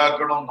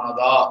பாதுகாக்கணும்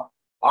நாதா.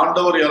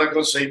 ஆண்டவர்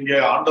இறக்கம் செய்யுங்க,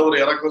 ஆண்டவர்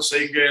இறக்கம்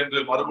செய்யுங்க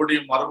என்று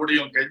மறுபடியும்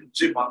மறுபடியும்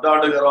கெஞ்சி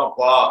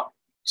மன்றாடுகிறோம்ப்பா.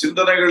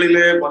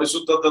 சிந்தனைகளிலே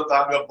பரிசுத்தத்தை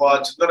தாங்கப்பா,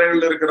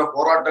 சிந்தனைகளில் இருக்கிற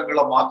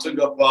போராட்டங்களை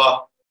மாற்றுங்கப்பா.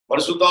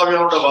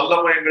 பரிசுத்தாவியோட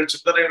வல்லமை எங்கள்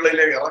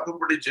சிந்தனைகளிலே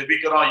இறங்கும்படி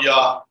ஜெபிக்கிறோம்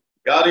ஐயா.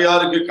 யார்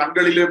யாருக்கு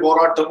கண்களிலே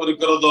போராட்டம்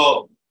இருக்கிறதோ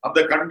அந்த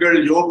கண்கள்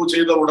யோபு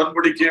செய்த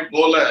உடன்படிக்கையை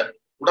போல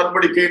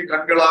உடன்படிக்கையின்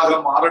கண்களாக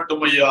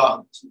மாறட்டும் ஐயா.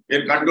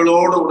 என்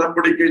கண்களோடு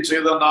உடன்படிக்கை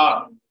செய்த நான்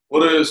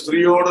ஒரு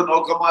ஸ்திரீயோடு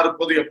நோக்கமா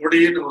இருப்பது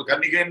எப்படின்னு, ஒரு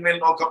கன்னிகையின்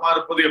மேல் நோக்கமா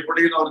இருப்பது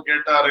எப்படின்னு அவர்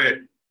கேட்டாரு.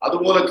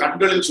 அதுபோல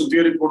கண்களில்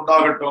சுத்திகரிப்பு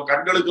உண்டாகட்டும்,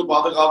 கண்களுக்கு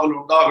பாதுகாவல்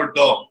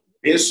உண்டாகட்டும்.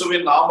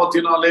 இயேசுவின்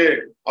நாமத்தினாலே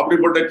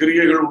அப்படிப்பட்ட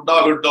கிரியைகள்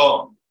உண்டாகட்டும்.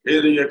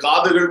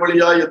 காதுகள்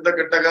வழியா எந்த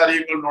கெட்ட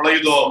காரியங்கள்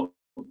நுழையுதோ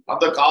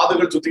அந்த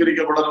காதுகள்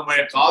சுத்திகரிக்கப்படணுமே,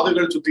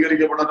 காதுகள்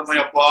சுத்திகரிக்கப்படணுமே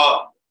அப்பா.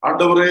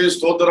 ஆண்டவரே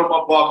ஸ்தோத்திரம்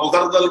அப்பா.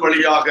 முகர்தல்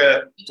வழியாக,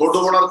 தொடு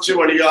உணர்ச்சி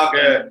வழியாக,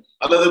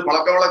 அல்லது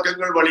பழக்க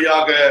வழக்கங்கள்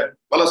வழியாக,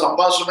 பல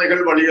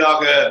சம்பாஷணைகள்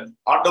வழியாக,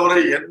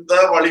 ஆண்டவரை எந்த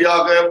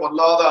வழியாக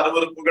பொல்லாத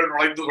அருவருப்புகள்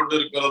நுழைந்து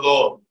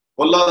கொண்டிருக்கிறதோ,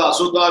 பொல்லாத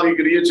அசுத்தாவி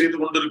கிரியை செய்து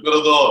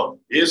கொண்டிருக்கிறதோ,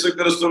 இயேசு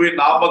கிறிஸ்துவின்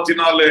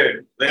நாமத்தினாலே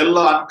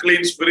எல்லா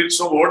அன்கிளீன்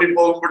ஸ்பிரிட்ஸும் ஓடி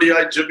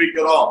போகும்படியாய்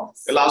ஜெபிக்கிறோம்.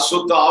 எல்லா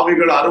அசுத்த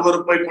ஆவிகள்,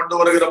 அருவருப்பை கொண்டு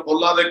வருகிற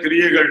பொல்லாத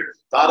கிரியைகள்,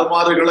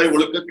 தாறுமாறுகளை,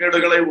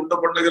 ஒழுக்கக்கேடுகளை உண்டு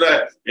பண்ணுகிற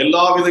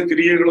எல்லாவித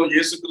கிரியைகளும்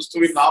இயேசு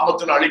கிறிஸ்துவின்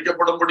நாமத்தில்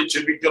அழிக்கப்படும்படி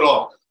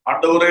ஜெபிக்கிறோம்.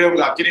 ஆண்டவரே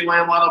உங்க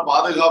அக்கினிமயமான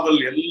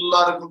பாதுகாவல்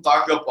எல்லாருக்கும்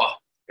தாங்கப்பா,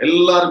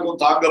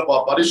 எல்லாருக்கும் தாங்கப்பா.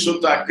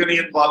 பரிசுத்த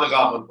அக்கினியின்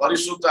பாதுகாவல்,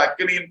 பரிசுத்த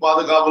அக்கினியின்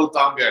பாதுகாவல்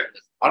தாங்க.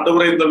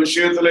 ஆண்டவரே இந்த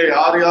விஷயத்துல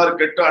யார் யார்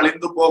கெட்டு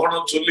அழிந்து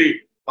போகணும்னு சொல்லி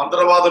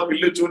மந்திரவாத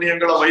பில்லு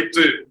சூனியங்களை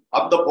வைத்து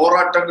அந்த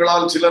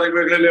போராட்டங்களால் சிலர்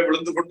இவைகளிலே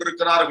விழுந்து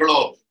கொண்டிருக்கிறார்களோ,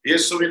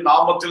 இயேசுவின்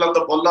நாமத்தில் அந்த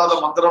பொல்லாத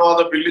மந்திரவாத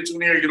பில்லு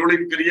சூனிய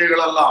இருளின்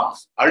கிரியைகள் எல்லாம்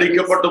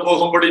அழிக்கப்பட்டு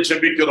போகும்படி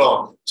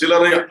ஜெபிக்கிறோம்.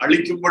 சிலரை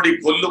அழிக்கும்படி,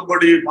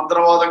 கொல்லும்படி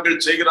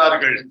மந்திரவாதங்கள்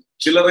செய்கிறார்கள்.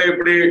 சிலரை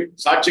இப்படி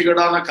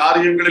சாட்சிகளான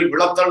காரியங்களில்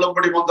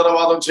விழத்தள்ளும்படி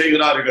மந்திரவாதம்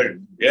செய்கிறார்கள்.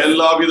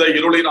 எல்லாவித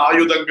இருளின்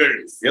ஆயுதங்கள்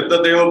எந்த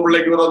தேவ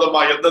பிள்ளைக்கு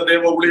விரோதமாய், எந்த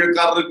தேவ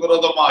ஊழியக்காரருக்கு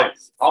விரோதமாய்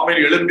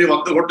ஆமீன் எழும்பி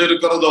வந்து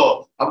கொண்டிருக்கிறதோ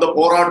அந்த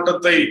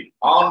போராட்டத்தை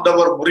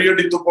ஆண்டவர்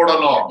முறியடித்து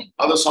போடணும்.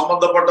 அது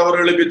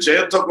சம்பந்தப்பட்டவர்களுக்கு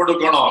ஜெயத்தை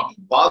கொடுக்கணும்,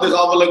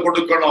 பாதுகாவலை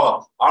கொடுக்கணும்,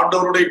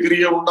 ஆண்டவருடைய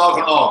கிரியை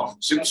உண்டாகணும்.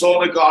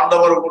 சிம்சோனுக்கு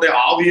ஆண்டவர் உங்களுடைய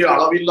ஆவியை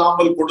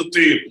அளவில்லாமல்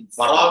கொடுத்தீர்,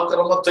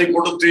 பராக்கிரமத்தை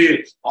கொடுத்தீர்,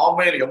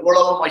 ஆமீன்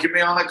எவ்வளவு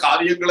மகிமையான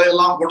காரியங்களை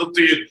எல்லாம்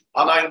கொடுத்தீர்.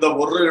 ஆனா இந்த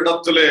ஒரு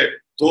இடத்திலே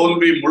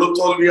தோல்வி முழு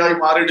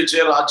தோல்வியாய்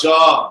மாறிடுச்சே ராஜா.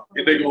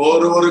 இன்னைக்கு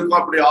ஒருவருக்கும்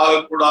அப்படி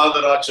ஆகக்கூடாது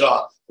ராஜா,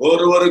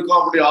 ஒருவருக்கும்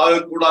அப்படி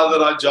ஆகக்கூடாது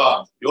ராஜா.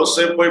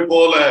 யோசேப்பை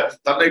போல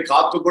தன்னை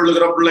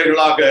காத்துக்கொள்ளுகிற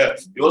பிள்ளைகளாக,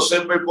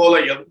 யோசேப்பை போல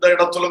எந்த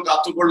இடத்திலும்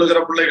காத்துக்கொள்ளுகிற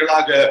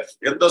பிள்ளைகளாக,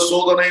 எந்த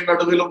சோதனை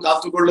நடுவிலும்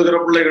காத்துக்கொள்ளுகிற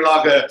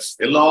பிள்ளைகளாக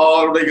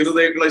எல்லாருடைய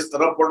இருதயங்களை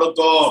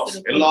ஸ்திரப்படுத்தும்,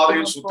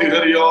 எல்லாரையும்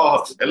சுத்திகரியும்,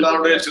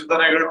 எல்லாருடைய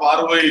சிந்தனைகள்,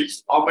 பார்வை,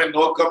 ஆமென்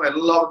நோக்கம்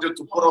எல்லாவற்றையும்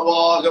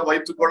துப்புரவாக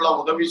வைத்துக் கொள்ள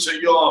உதவி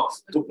செய்யும்,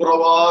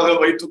 துப்புரவாக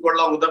வைத்துக்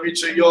கொள்ள உதவி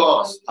செய்யும்.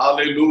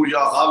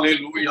 ஹல்லேலூயா,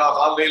 ஹல்லேலூயா,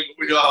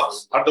 ஹல்லேலூயா.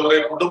 ஆண்டவரே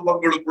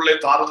குடும்பங்களுக்குள்ளே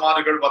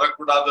தாறுமாறுகள்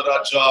வரக்கூடாது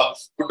ராஜா.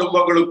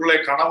 குடும்பங்களுக்குள்ளே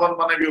கணவன்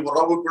மனைவி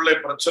உறவுக்குள்ளே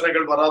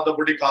பிரச்சனைகள்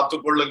வராதபடி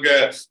காத்துக்கொள்ளுங்க.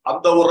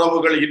 அந்த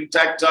உறவுகள்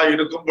இன்டாக்டா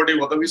இருக்கும்படி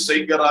உதவி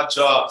செய்யுங்க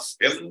ராஜா.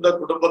 எந்த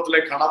குடும்பத்திலே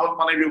கணவன்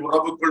மனைவி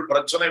உறவுக்குள்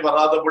பிரச்சனை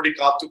வராதபடி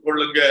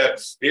காத்துக்கொள்ளுங்க.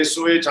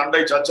 இயேசுவே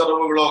சண்டை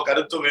சச்சரவுகளோ,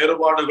 கருத்து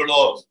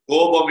வேறுபாடுகளோ,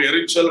 கோபம்,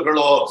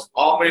 எரிச்சல்களோ,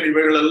 ஆமீன்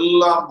இவைகள்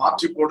எல்லாம்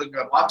மாற்றி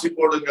போடுங்க, மாற்றி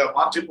போடுங்க,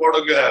 மாற்றி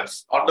போடுங்க.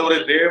 ஆண்டவரே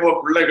தேவ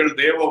பிள்ளைகள்,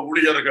 தேவ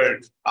ஊழியர்கள்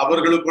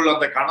அவர்களுக்குள்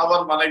அந்த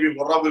கணவன் மனைவி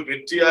உறவு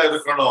வெற்றியா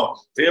இருக்கணும்.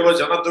 தேவ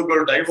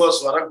ஜனத்துக்குள்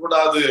டைவர்ஸ்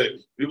வரக்கூடாது.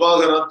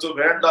 விவாகரத்து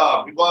வேண்டாம்,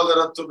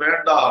 விவாகரத்து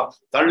வேண்டாம்,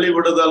 தள்ளி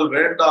விடுதல்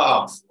வேண்டாம்.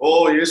 ஓ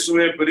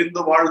இயேசுவே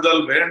பிரிந்து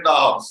வாழ்தல்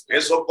வேண்டாம்.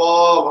 இயேசுப்பா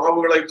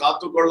உறவுகளை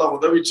காத்துக்கொள்ள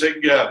உதவி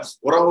செய்யுங்க,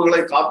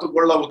 உறவுகளை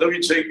காத்துக்கொள்ள உதவி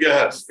செய்யுங்க.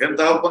 என்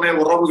தகப்பனே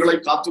உறவுகளை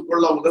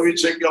காத்துக்கொள்ள உதவி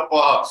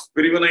செய்யுங்கப்பா.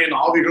 பிரிவினையின்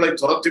ஆவிகளை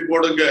துரத்தி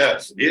போடுங்க.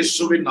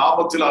 இயேசுவின்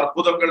நாமத்தில்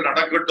அற்புதங்கள்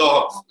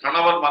நடக்கட்டும்.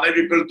 கணவன்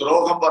மனைவிக்குள்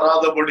துரோகம்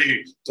வராதபடி,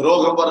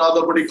 துரோகம்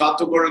வராதபடி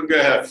காத்துக்கொள்ளுங்க.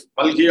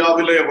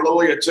 மல்கியாவிலே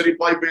எவ்வளவோ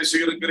எச்சரிப்பாய் பேசி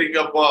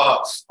இருக்கிறீங்கப்பா.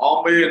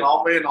 ஆமேன்,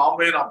 ஆமேன்,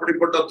 ஆமேன். அப்படி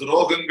அப்படிப்பட்ட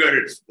துரோகங்கள்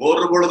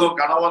ஒரு பொழுதும்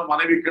கணவன்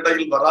மனைவி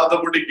கிடையில்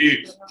வராதபடிக்கு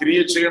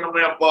கிரியை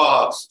செய்யணுமே அப்பா.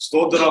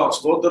 ஸ்தோத்திரம்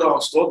ஸ்தோத்திரம்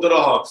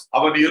ஸ்தோத்திரம்.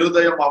 அவன்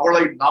இருதயம்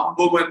அவளை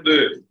நம்பும் என்று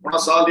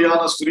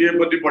குணசாலியான ஸ்திரியை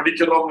பற்றி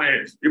படிக்கிறோமே.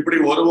 இப்படி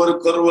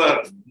ஒருவருக்கொருவர்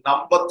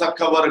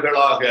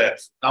நம்பத்தக்கவர்களாக,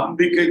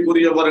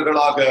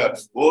 நம்பிக்கைக்குரியவர்களாக,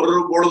 ஒரு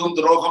பொழுதும்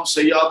துரோகம்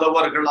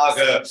செய்யாதவர்களாக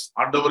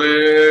ஆண்டவரே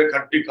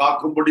கட்டி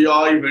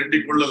காக்கும்படியாய்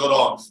வேண்டிக்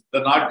கொள்ளுகிறோம்.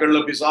 இந்த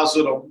நாட்கள்ல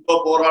பிசாசு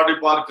ரொம்ப போராடி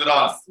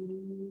பார்க்கிறார்.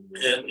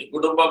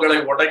 குடும்பங்களை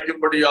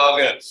உடைக்கும்படியாக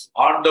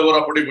ஆண்டவர்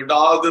அப்படி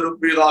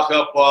விடாதிருப்பீராக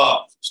அப்பா.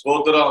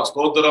 ஸ்தோத்திரம்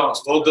ஸ்தோத்திரம்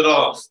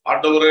ஸ்தோத்திரம்.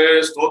 ஆண்டவரே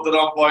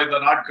ஸ்தோத்திரம் அப்பா. இந்த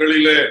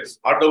நாட்களிலே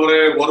ஆண்டவரே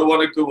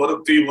ஒருவனுக்கு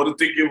ஒருத்தி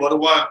ஒருத்திக்கு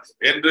வருவான்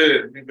என்று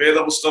வேத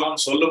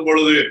புஸ்தகம் சொல்லும்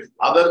பொழுது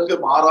அதற்கு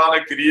மாறான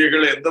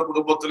கிரியைகள் எந்த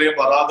குடும்பத்திலையும்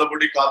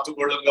வராதபடி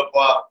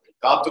காத்துக்கொள்ளுங்கப்பா,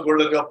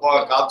 காத்துக்கொள்ளுங்கப்பா,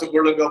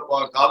 காத்துக்கொள்ளுங்கப்பா,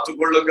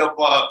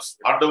 காத்துக்கொள்ளுங்கப்பா.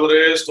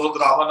 ஆண்டவரே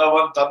ஸ்தோத்திரம்.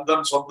 அவனவன்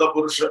தந்தன் சொந்த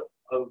புருஷன்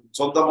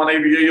சொந்த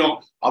மனைவியையும்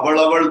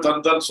அவளவள்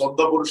தந்தன்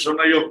சொந்த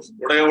புருஷனையும்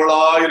உடையவளா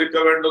இருக்க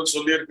வேண்டும்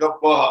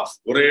சொல்லியிருக்கப்பா.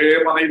 ஒரே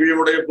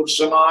மனைவியுடைய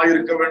புருஷனா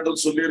இருக்க வேண்டும்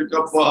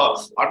சொல்லியிருக்கப்பா.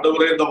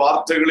 ஆண்டவரே இந்த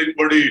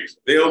வார்த்தைகளின்படி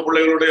தேவ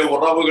பிள்ளைகளுடைய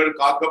உறவுகள்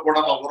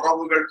காக்கப்படணும்,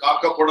 உறவுகள்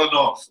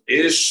காக்கப்படணும்.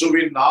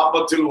 இயேசுவின்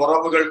நாமத்தில்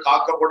உறவுகள்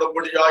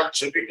காக்கப்படும்படியாய்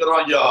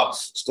செபிக்கிறோம் ஐயா.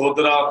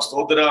 ஸ்தோத்திரம்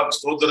ஸ்தோத்திரம்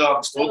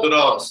ஸ்தோத்திரம்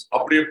ஸ்தோத்திரம்.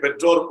 அப்படியே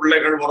பெற்றோர்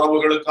பிள்ளைகள்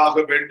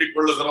உறவுகளுக்காக வேண்டிக்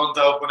கொள்ளுகிறோம்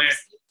தகப்பனே.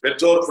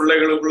 பெற்றோர்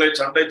பிள்ளைகளுக்குள்ளே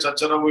சண்டை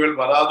சச்சரவுகள்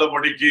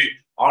வராதபடிக்கு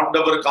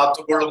ஆண்டவர்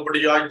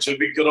காத்துக்கொள்ளும்படியாய்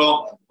செபிக்கிறோம்.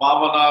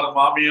 மாமனார்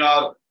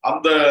மாமியார்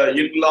அந்த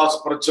இன்லாஸ்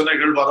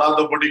பிரச்சனைகள்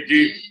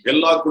வராதபடிக்கு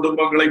எல்லா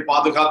குடும்பங்களை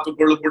பாதுகாத்துக்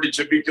கொள்ளும்படி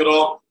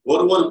செபிக்கிறோம்.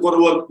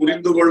 ஒருவருக்கொருவர்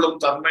புரிந்து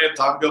கொள்ளும் தன்மையை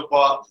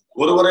தாங்கப்பா.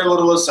 ஒருவரை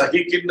ஒருவர்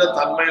சகிக்கின்ற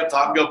தன்மையை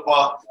தாங்கப்பா.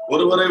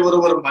 ஒருவரை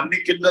ஒருவர்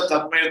மன்னிக்கின்ற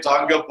தன்மையை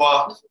தாங்கப்பா.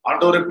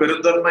 ஆண்டவரை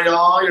பெருந்தன்மையா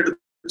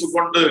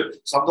எடுத்துக்கொண்டு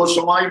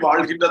சந்தோஷமாய்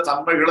வாழ்கின்ற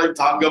தன்மைகளை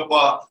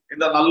தாங்கப்பா.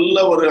 இந்த நல்ல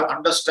ஒரு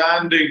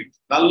அண்டர்ஸ்டாண்டிங்,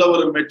 நல்ல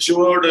ஒரு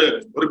மெச்சூர்டு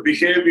ஒரு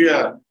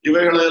பிஹேவியர்,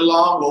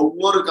 இவைகளெல்லாம்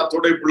ஒவ்வொரு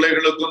கர்த்தருடைய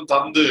பிள்ளைகளுக்கும்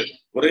தந்து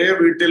ஒரே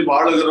வீட்டில்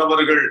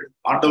வாழுகிறவர்கள்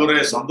ஆண்டவரே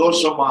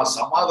சந்தோஷமா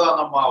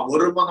சமாதானமா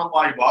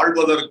ஒருமனமாய்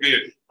வாழ்வதற்கு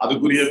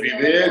அதுக்குரிய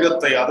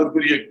விவேகத்தை,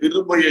 அதற்குரிய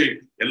கிருபையை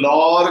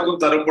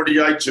எல்லாருக்கும்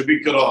தரும்படியாய்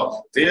செபிக்கிறோம்.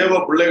 தேவ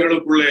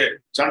பிள்ளைகளுக்குள்ளே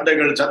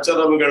சண்டைகள்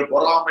சச்சரவுகள்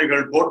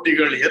பொறாமைகள்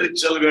போட்டிகள்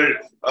எரிச்சல்கள்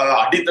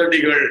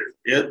அடித்தடிகள்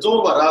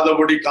எதுவும்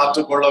வராதபடி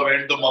காத்துக்கொள்ள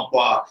வேண்டும்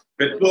அப்பா.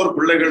 பெற்றோர்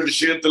பிள்ளைகள்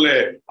விஷயத்திலே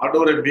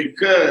ஆண்டவரை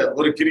மிக்க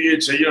ஒரு கிரியை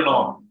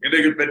செய்யணும்.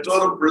 இன்னைக்கு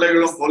பெற்றோரும்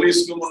பிள்ளைகளும்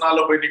போலீஸ்க்கு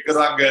முன்னால போய்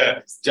நிக்கிறாங்க,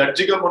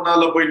 ஜட்ஜுக்கு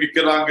முன்னால போய்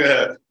நிக்கிறாங்க.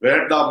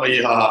 வேண்டாம்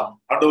ஐயா.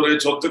 ஆண்டவரே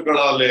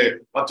சொத்துக்களாலே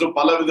மற்றும்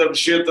பலவித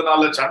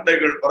விஷயத்தினால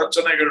சண்டைகள்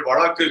பிரச்சனைகள்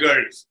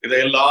வழக்குகள்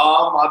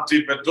இதையெல்லாம் மாற்றி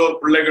பெற்றோர்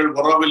பிள்ளைகள்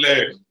உறவிலே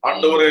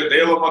ஆண்டவரே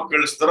தேவ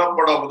மக்கள்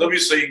ஸ்திரப்பட உதவி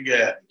செய்யுங்க.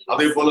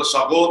 அதே போல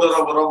சகோதர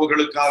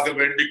உறவுகளுக்காக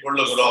வேண்டிக்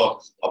கொள்ளுகிறோம்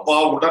அப்பா.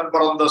 உடன்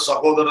பிறந்த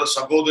சகோதர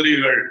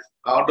சகோதரிகள்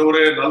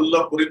ஆண்டவரே நல்ல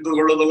புரிந்து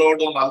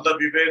கொள்ளுதலோடும் நல்ல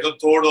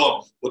விவேகத்தோடும்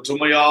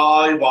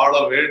ஒற்றுமையாய் வாழ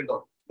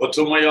வேண்டும்,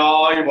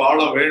 ஒற்றுமையாய் வாழ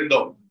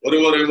வேண்டும்.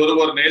 ஒருவரை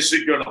ஒருவர்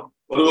நேசிக்கணும்,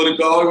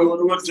 ஒருவருக்காக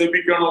ஒருவர்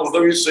ஜெபிக்கணும்,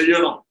 உதவி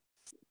செய்யணும்.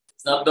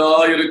 நன்றா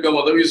இருக்க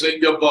உதவி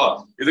செய்யப்பா.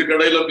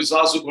 இதுக்கிடையில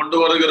பிசாசு கொண்டு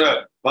வருகிற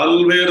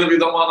பல்வேறு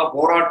விதமான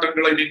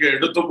போராட்டங்களை நீங்க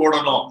எடுத்து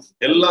போடணும்.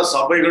 எல்லா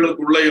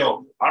சபைகளுக்குள்ளேயும்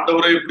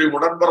ஆண்டவரை இப்படி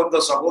உடன் பிறந்த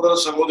சகோதர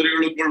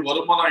சகோதரிகளுக்குள்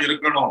வருமானம்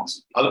இருக்கணும்.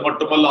 அது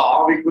மட்டுமல்ல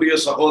ஆவிக்குரிய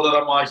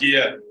சகோதரமாகிய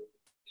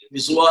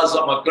விசுவாச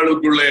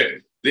மக்களுக்குள்ளே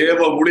தேவ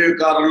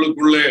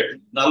ஊழியக்காரர்களுக்குள்ளே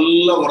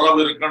நல்ல உறவு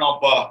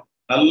இருக்கணும்ப்பா,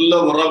 நல்ல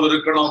உறவு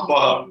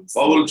இருக்கணும்ப்பா.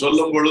 பவுல்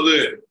சொல்லும் பொழுது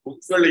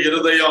உங்கள்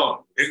இருதயம்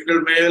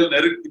எங்கள் மேல்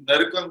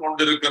நெருக்கம்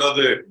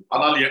கொண்டிருக்கிறது,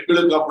 ஆனால்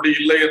எங்களுக்கு அப்படி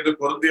இல்லை என்று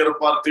கொரிந்தியரை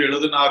பார்த்து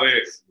எழுதினாரு.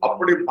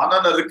 அப்படி மன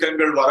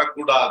நெருக்கங்கள்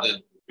வரக்கூடாது.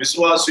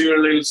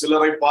 விசுவாசிகளில்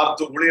சிலரை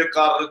பார்த்து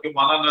ஊழியக்காரருக்கு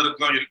மன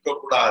நெருக்கம்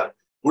இருக்கக்கூடாது.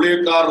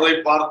 ஊழியக்காரரை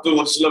பார்த்து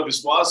ஒரு சில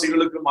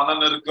விசுவாசிகளுக்கு மன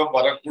நெருக்கம்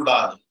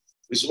வரக்கூடாது.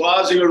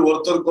 விசுவாசிகள்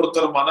ஒருத்தருக்கு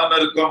ஒருத்தர் மன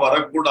நெருக்கம்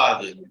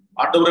வரக்கூடாது.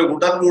 ஆண்டவரை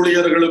உடன்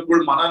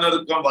ஊழியர்களுக்குள் மன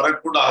நெருக்கம்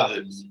வரக்கூடாது.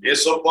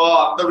 ஏசப்பா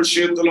அந்த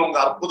விஷயத்துல உங்க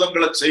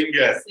அற்புதங்களை செய்யுங்க.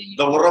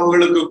 இந்த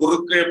உறவுகளுக்கு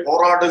குறுக்கே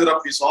போராடுகிற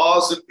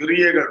பிசாசு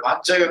கிரியைகள்,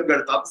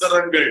 வஞ்சகங்கள்,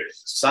 தந்திரங்கள்,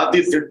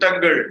 சதி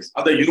திட்டங்கள்,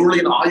 அந்த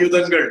இருளின்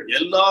ஆயுதங்கள்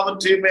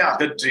எல்லாவற்றையுமே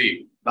அகற்றி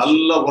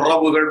நல்ல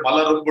உறவுகள்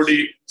மலரும்படி,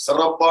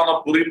 சிறப்பான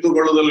புரிந்து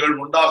கொள்ளுதல்கள்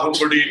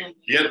உண்டாகும்படி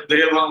என்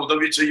தேவன்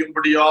உதவி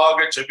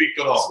செய்யும்படியாக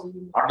செபிக்கிறோம்.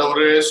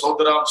 ஆண்டவரே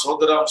சோதரம்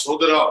சோதரம்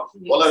சோதரம்.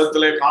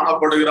 உலகத்திலே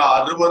காணப்படுகிற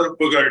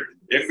அருவருப்புகள்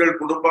எங்கள்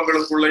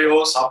குடும்பங்களுக்குள்ளேயோ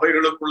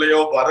சபைகளுக்குள்ளேயோ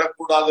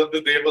வரக்கூடாது என்று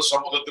தேவ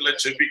சமூகத்திலே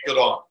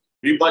செபிக்கிறோம்.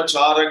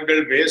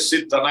 விபச்சாரங்கள்,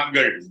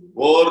 வேசித்தனங்கள்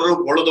ஒரு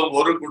பொழுதும்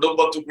ஒரு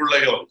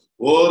குடும்பத்துக்குள்ளேயோ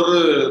ஒரு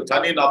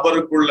தனி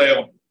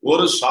நபருக்குள்ளேயும்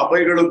ஒரு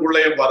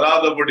சபைகளுக்குள்ளேயும்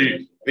வராதபடி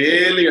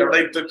வேலி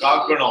அடைத்து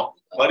காக்கணும்.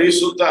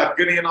 பரிசுத்த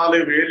அக்கினியினாலே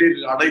வேலி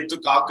அடைத்து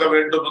காக்க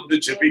வேண்டும் என்று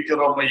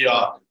ஜெபிக்கிறோம் ஐயா.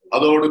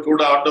 அதோடு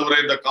கூட ஆண்டவரே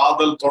இந்த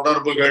காதல்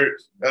தொடர்புகள்,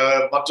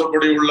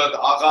 மற்றபடி உள்ள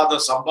ஆகாத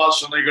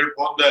சம்பாஷணைகள்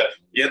போன்ற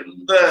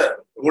எந்த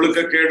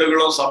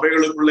ஒழுக்கக்கேடுகளும்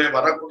சபைகளுக்குள்ளே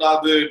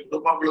வரக்கூடாது,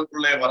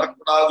 குடும்பங்களுக்குள்ளே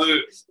வரக்கூடாது.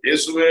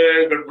 இயேசுவே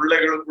எங்கள்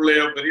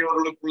பிள்ளைகளுக்குள்ளேயோ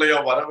பெரியவர்களுக்குள்ளேயோ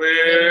வரவே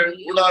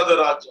கூடாது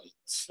ராஜா.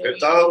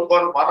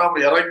 தகப்பன் மனம்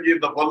இறங்கி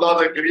இந்த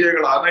பொல்லாத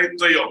கிரியைகள்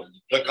அனைத்தையும்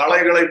இந்த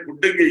களைகளை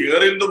புடுங்கி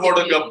எறிந்து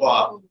போடுங்கப்பா.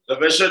 இந்த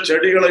விஷ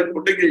செடிகளை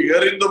புடுங்கி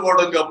எறிந்து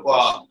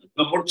போடுங்கப்பா.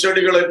 இந்த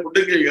முட்செடிகளை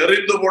புடுங்கி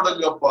எறிந்து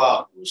போடுங்கப்பா.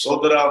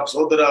 சோதராம்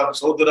சோதராம்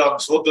சோதராம்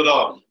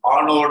சோதராம்.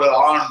 ஆணோடு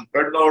ஆண்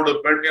பெண்ணோடு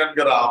பெண்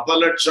என்கிற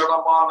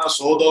அபலட்சணமான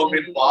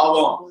சோதோமின்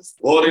பாவம்,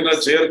 ஓரின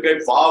சேர்க்கை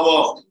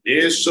பாவம்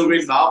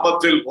இயேசுவின்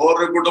நாமத்தில்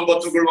ஒரு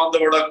குடும்பத்துக்குள்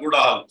வந்துவிடக்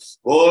கூடாது,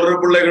 ஒரு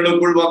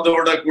பிள்ளைகளுக்குள்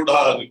வந்துவிடக்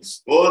கூடாது,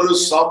 ஒரு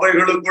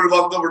சபைகளுக்குள்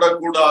வந்துவிடக்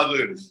கூடாது,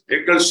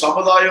 எங்கள்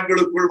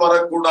சமுதாயங்களுக்குள்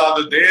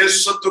வரக்கூடாது,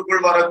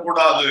 தேசத்துக்குள்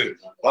வரக்கூடாது.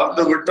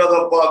 வந்து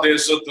விட்டதப்பா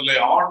தேசத்திலே.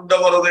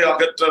 ஆண்டவரதை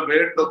அகற்ற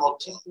வேண்டும்.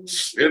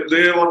 என்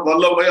தேவன்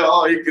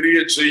வல்லமையாய்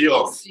கிரியை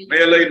செய்யும்.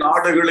 மேலை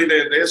நாடுகளிலே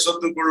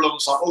தேசத்துக்குள்ளும்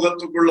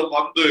சமூகத்துக்குள்ளும்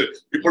வந்து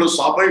இப்பொழுது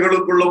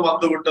சபைகளுக்குள்ளும்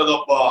வந்து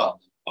விட்டதப்பா.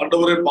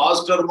 ஆண்டவரே,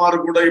 பாஸ்டர்மார்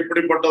கூட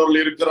இப்படிப்பட்டவர்கள்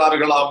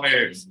இருக்கிறார்களாமே,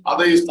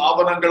 அதை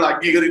ஸ்தாபனங்கள்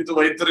அங்கீகரித்து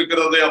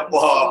வைத்திருக்கிறதே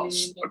அப்பா.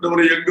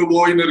 ஆண்டவரே, எங்கு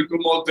போய்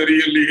நிற்குமோ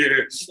தெரியலையே.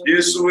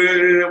 இயேசுவே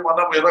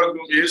மனம்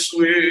இறங்கும்,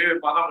 இயேசுவே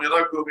மனம்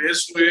இறங்கும்,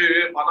 இயேசுவே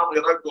மனம்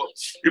இறங்கும்.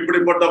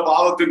 இப்படிப்பட்ட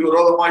பாவத்துக்கு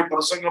விரோதமாய்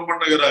பிரசங்கம்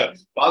பண்ணுகிற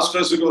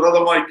பாஸ்டர்ஸுக்கு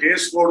விரோதமாய்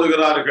கேஸ்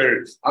போடுகிறார்கள்.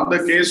 அந்த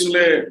கேஸ்ல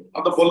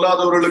அந்த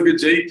பொல்லாதவர்களுக்கு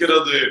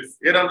ஜெயிக்கிறது.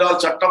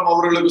 ஏனென்றால் சட்டம்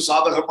அவர்களுக்கு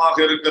சாதகமாக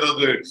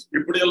இருக்கிறது.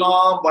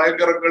 இப்படியெல்லாம்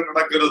பயங்கரங்கள்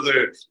நடக்கிறது.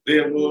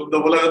 இந்த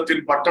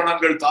உலகத்தின்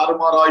பட்டணங்கள்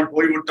தாறுமாறாய்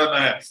போய்விட்டன,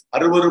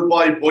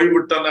 அருவருப்பாய்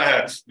போய்விட்டன.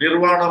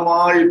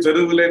 நிர்வாணமாய்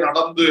தெருவிலே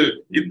நடந்து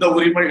இந்த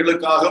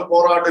உரிமைகளுக்காக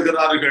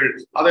போராடுகிறார்கள்.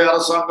 அதை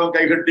அரசாங்கம்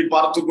கைகட்டி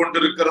பார்த்து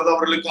கொண்டிருக்கிறது,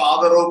 அவர்களுக்கு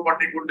ஆதரவு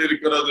பண்ணி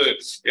கொண்டிருக்கிறது.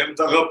 என்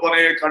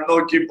தகப்பனே,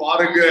 கண்ணோக்கி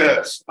பாருங்க.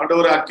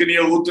 ஆண்டவரே,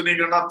 அக்கினியை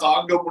ஊத்துனீங்கன்னா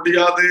தாங்க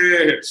முடியாது.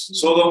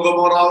 சோதோம்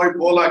கொமோராவை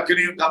போல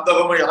அக்கினியும்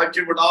கந்தகமும்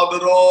இறக்கி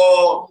விடாதரோ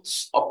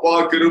அப்பா.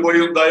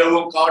 கிருபையும்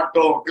தயவும்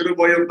காட்டும்,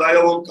 கிருபையும்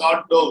தயவும்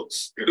காட்டும்,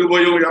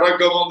 கிருபையும்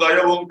இரக்கமும்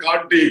தயவும் காட்டி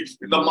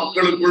இந்த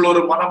மக்களுக்குள்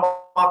ஒரு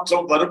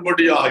மனமாற்றம்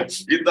வரும்படியாய்,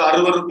 இந்த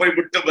அருவருப்பை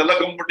விட்டு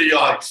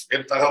விலகும்படியாய்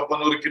என்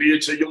தகப்பன் ஒரு கிரியை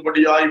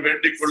செய்யும்படியாய்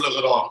வேண்டிக்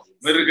கொள்ளுகிறோம்.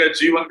 மிருக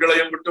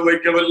ஜீவன்களையும் விட்டு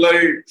வைக்கவில்லை,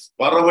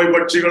 பறவை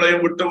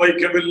பட்சிகளையும் விட்டு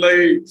வைக்கவில்லை.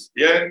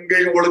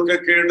 எங்கேயும்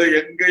ஒழுக்கக்கேடு,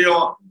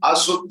 எங்கேயும்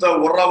அசுத்த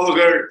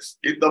உறவுகள்,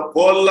 இந்த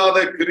பொல்லாத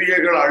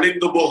கிரியைகள்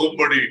அழிந்து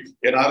போகும்படி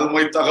என்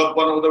அருமை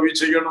தகப்பன் உதவி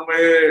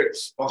செய்யணுமே.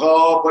 மகா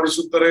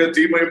பரிசுத்தரே,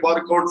 தீமை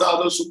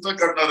பார்க்கோட்டாத சுத்த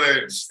கண்ணரே,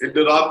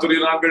 இன்று ராத்திரி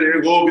நாங்கள்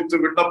ஏகோபித்து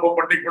விண்ணப்பம்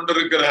பண்ணி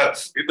கொண்டிருக்கிற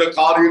இந்த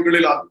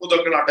காரியங்களில்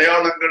அற்புதங்கள்,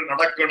 அடையாளங்கள்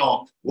நடக்கணும்.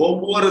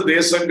 ஒவ்வொரு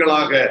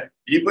தேசங்களாக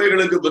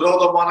இவைகளுக்கு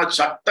விரோதமான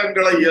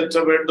சட்டங்களை இயற்ற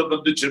வேண்டும்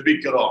என்று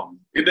ஜெபிக்கிறோம்.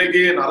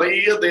 இன்றைக்கு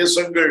நிறைய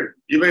தேசங்கள்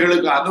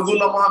இவைகளுக்கு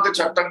அனுகூலமாக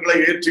சட்டங்களை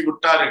ஏற்றி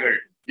விட்டார்கள்.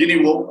 இனி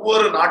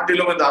ஒவ்வொரு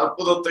நாட்டிலும் இந்த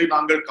அற்புதத்தை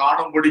நாங்கள்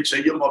காணும்படி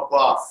செய்யும்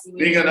அப்பா.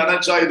 நீங்க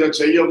நினைச்சா இதை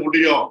செய்ய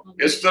முடியும்.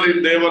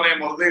 எஸ்தரின் தேவனே,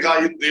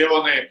 மொர்தெகாயின்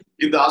தேவனே,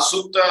 இந்த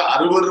அசுத்த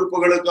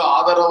அருவருப்புகளுக்கு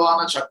ஆதரவான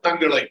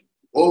சட்டங்களை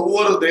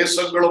ஒவ்வொரு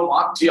தேசங்களும்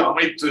மாற்றி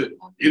அமைத்து,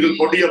 இது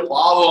கொடிய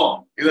பாவம்,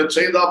 இதை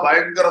செய்தா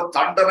பயங்கர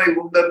தண்டனை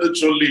உண்டென்று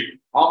சொல்லி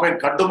ஆமென்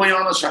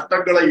கடுமையான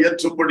சட்டங்களை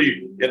ஏற்றும்படி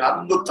என்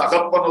அன்பு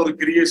தகப்பன் ஒரு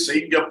கிரியை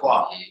செய்யுங்கப்பா.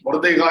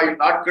 மொர்தெகாயின்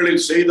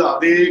நாட்களில் செய்த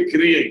அதே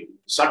கிரியை,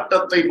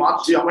 சட்டத்தை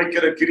மாற்றி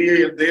அமைக்கிற கிரியை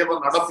என்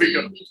தேவன்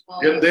நடப்பிக்கணும்,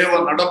 என்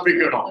தேவன்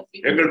நடப்பிக்கணும்.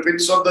 எங்கள்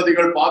பின்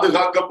சந்ததிகள்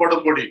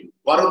பாதுகாக்கப்படும்படி,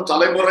 வரும்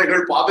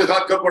தலைமுறைகள்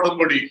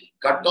பாதுகாக்கப்படும்படி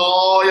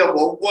கட்டாயம்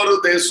ஒவ்வொரு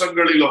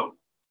தேசங்களிலும்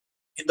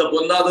இந்த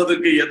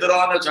பொல்லாததுக்கு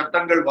எதிரான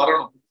சட்டங்கள்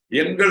வரணும்.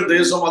 எங்கள்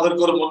தேசம்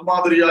அதற்கு ஒரு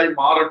முன்மாதிரியாய்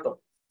மாறட்டும்.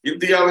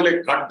 இந்தியாவிலே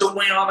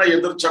கடுமையான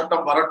எதிர்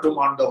சட்டம் வரட்டும்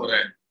ஆண்டவரே.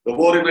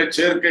 ஓரின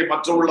சேர்க்கை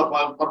மற்றும் உள்ள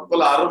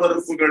பற்பல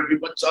அருவருப்புகள்,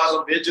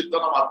 விபச்சாரம்,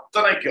 வேசித்தனம்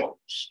அத்தனைக்கும்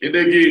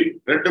இன்னைக்கு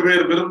 2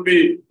 பேர் விரும்பி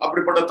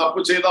அப்படிப்பட்ட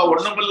தப்பு செய்தா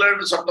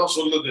ஒண்ணுமில்லைன்னு சட்டம்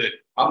சொல்லுது.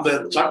 அந்த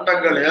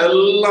சட்டங்கள்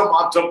எல்லாம்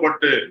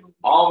மாற்றப்பட்டு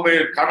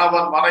ஆமென்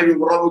கணவன் மனைவி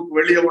உறவுக்கு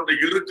வெளியே ஒன்று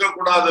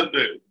இருக்கக்கூடாது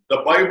என்று இந்த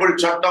பைபிள்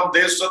சட்டம்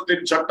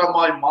தேசத்தின்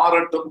சட்டமாய்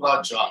மாறட்டும்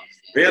ராஜா.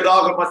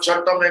 வேதாகம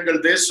சட்டம் எங்கள்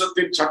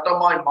தேசத்தின்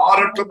சட்டமாய்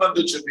மாறட்டும்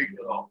என்று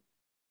ஜெபிக்கிறோம்.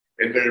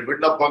 எங்கள்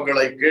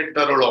விண்ணப்பங்களை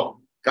கேட்டருளும்.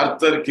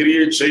 கர்த்தர்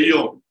கிரியை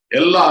செய்யும்.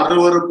 எல்லா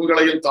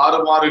அருவருப்புகளையும்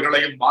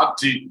தாறுமாறுகளையும்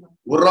மாற்றி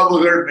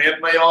உறவுகள்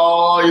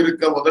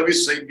மேன்மையாயிருக்க உதவி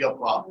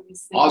செய்யப்பா.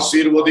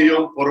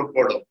 ஆசீர்வதியும்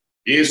பொறுப்படும்.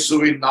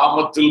 இயேசுவின்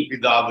நாமத்தில்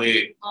பிதாவே,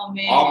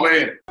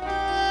 ஆமென்.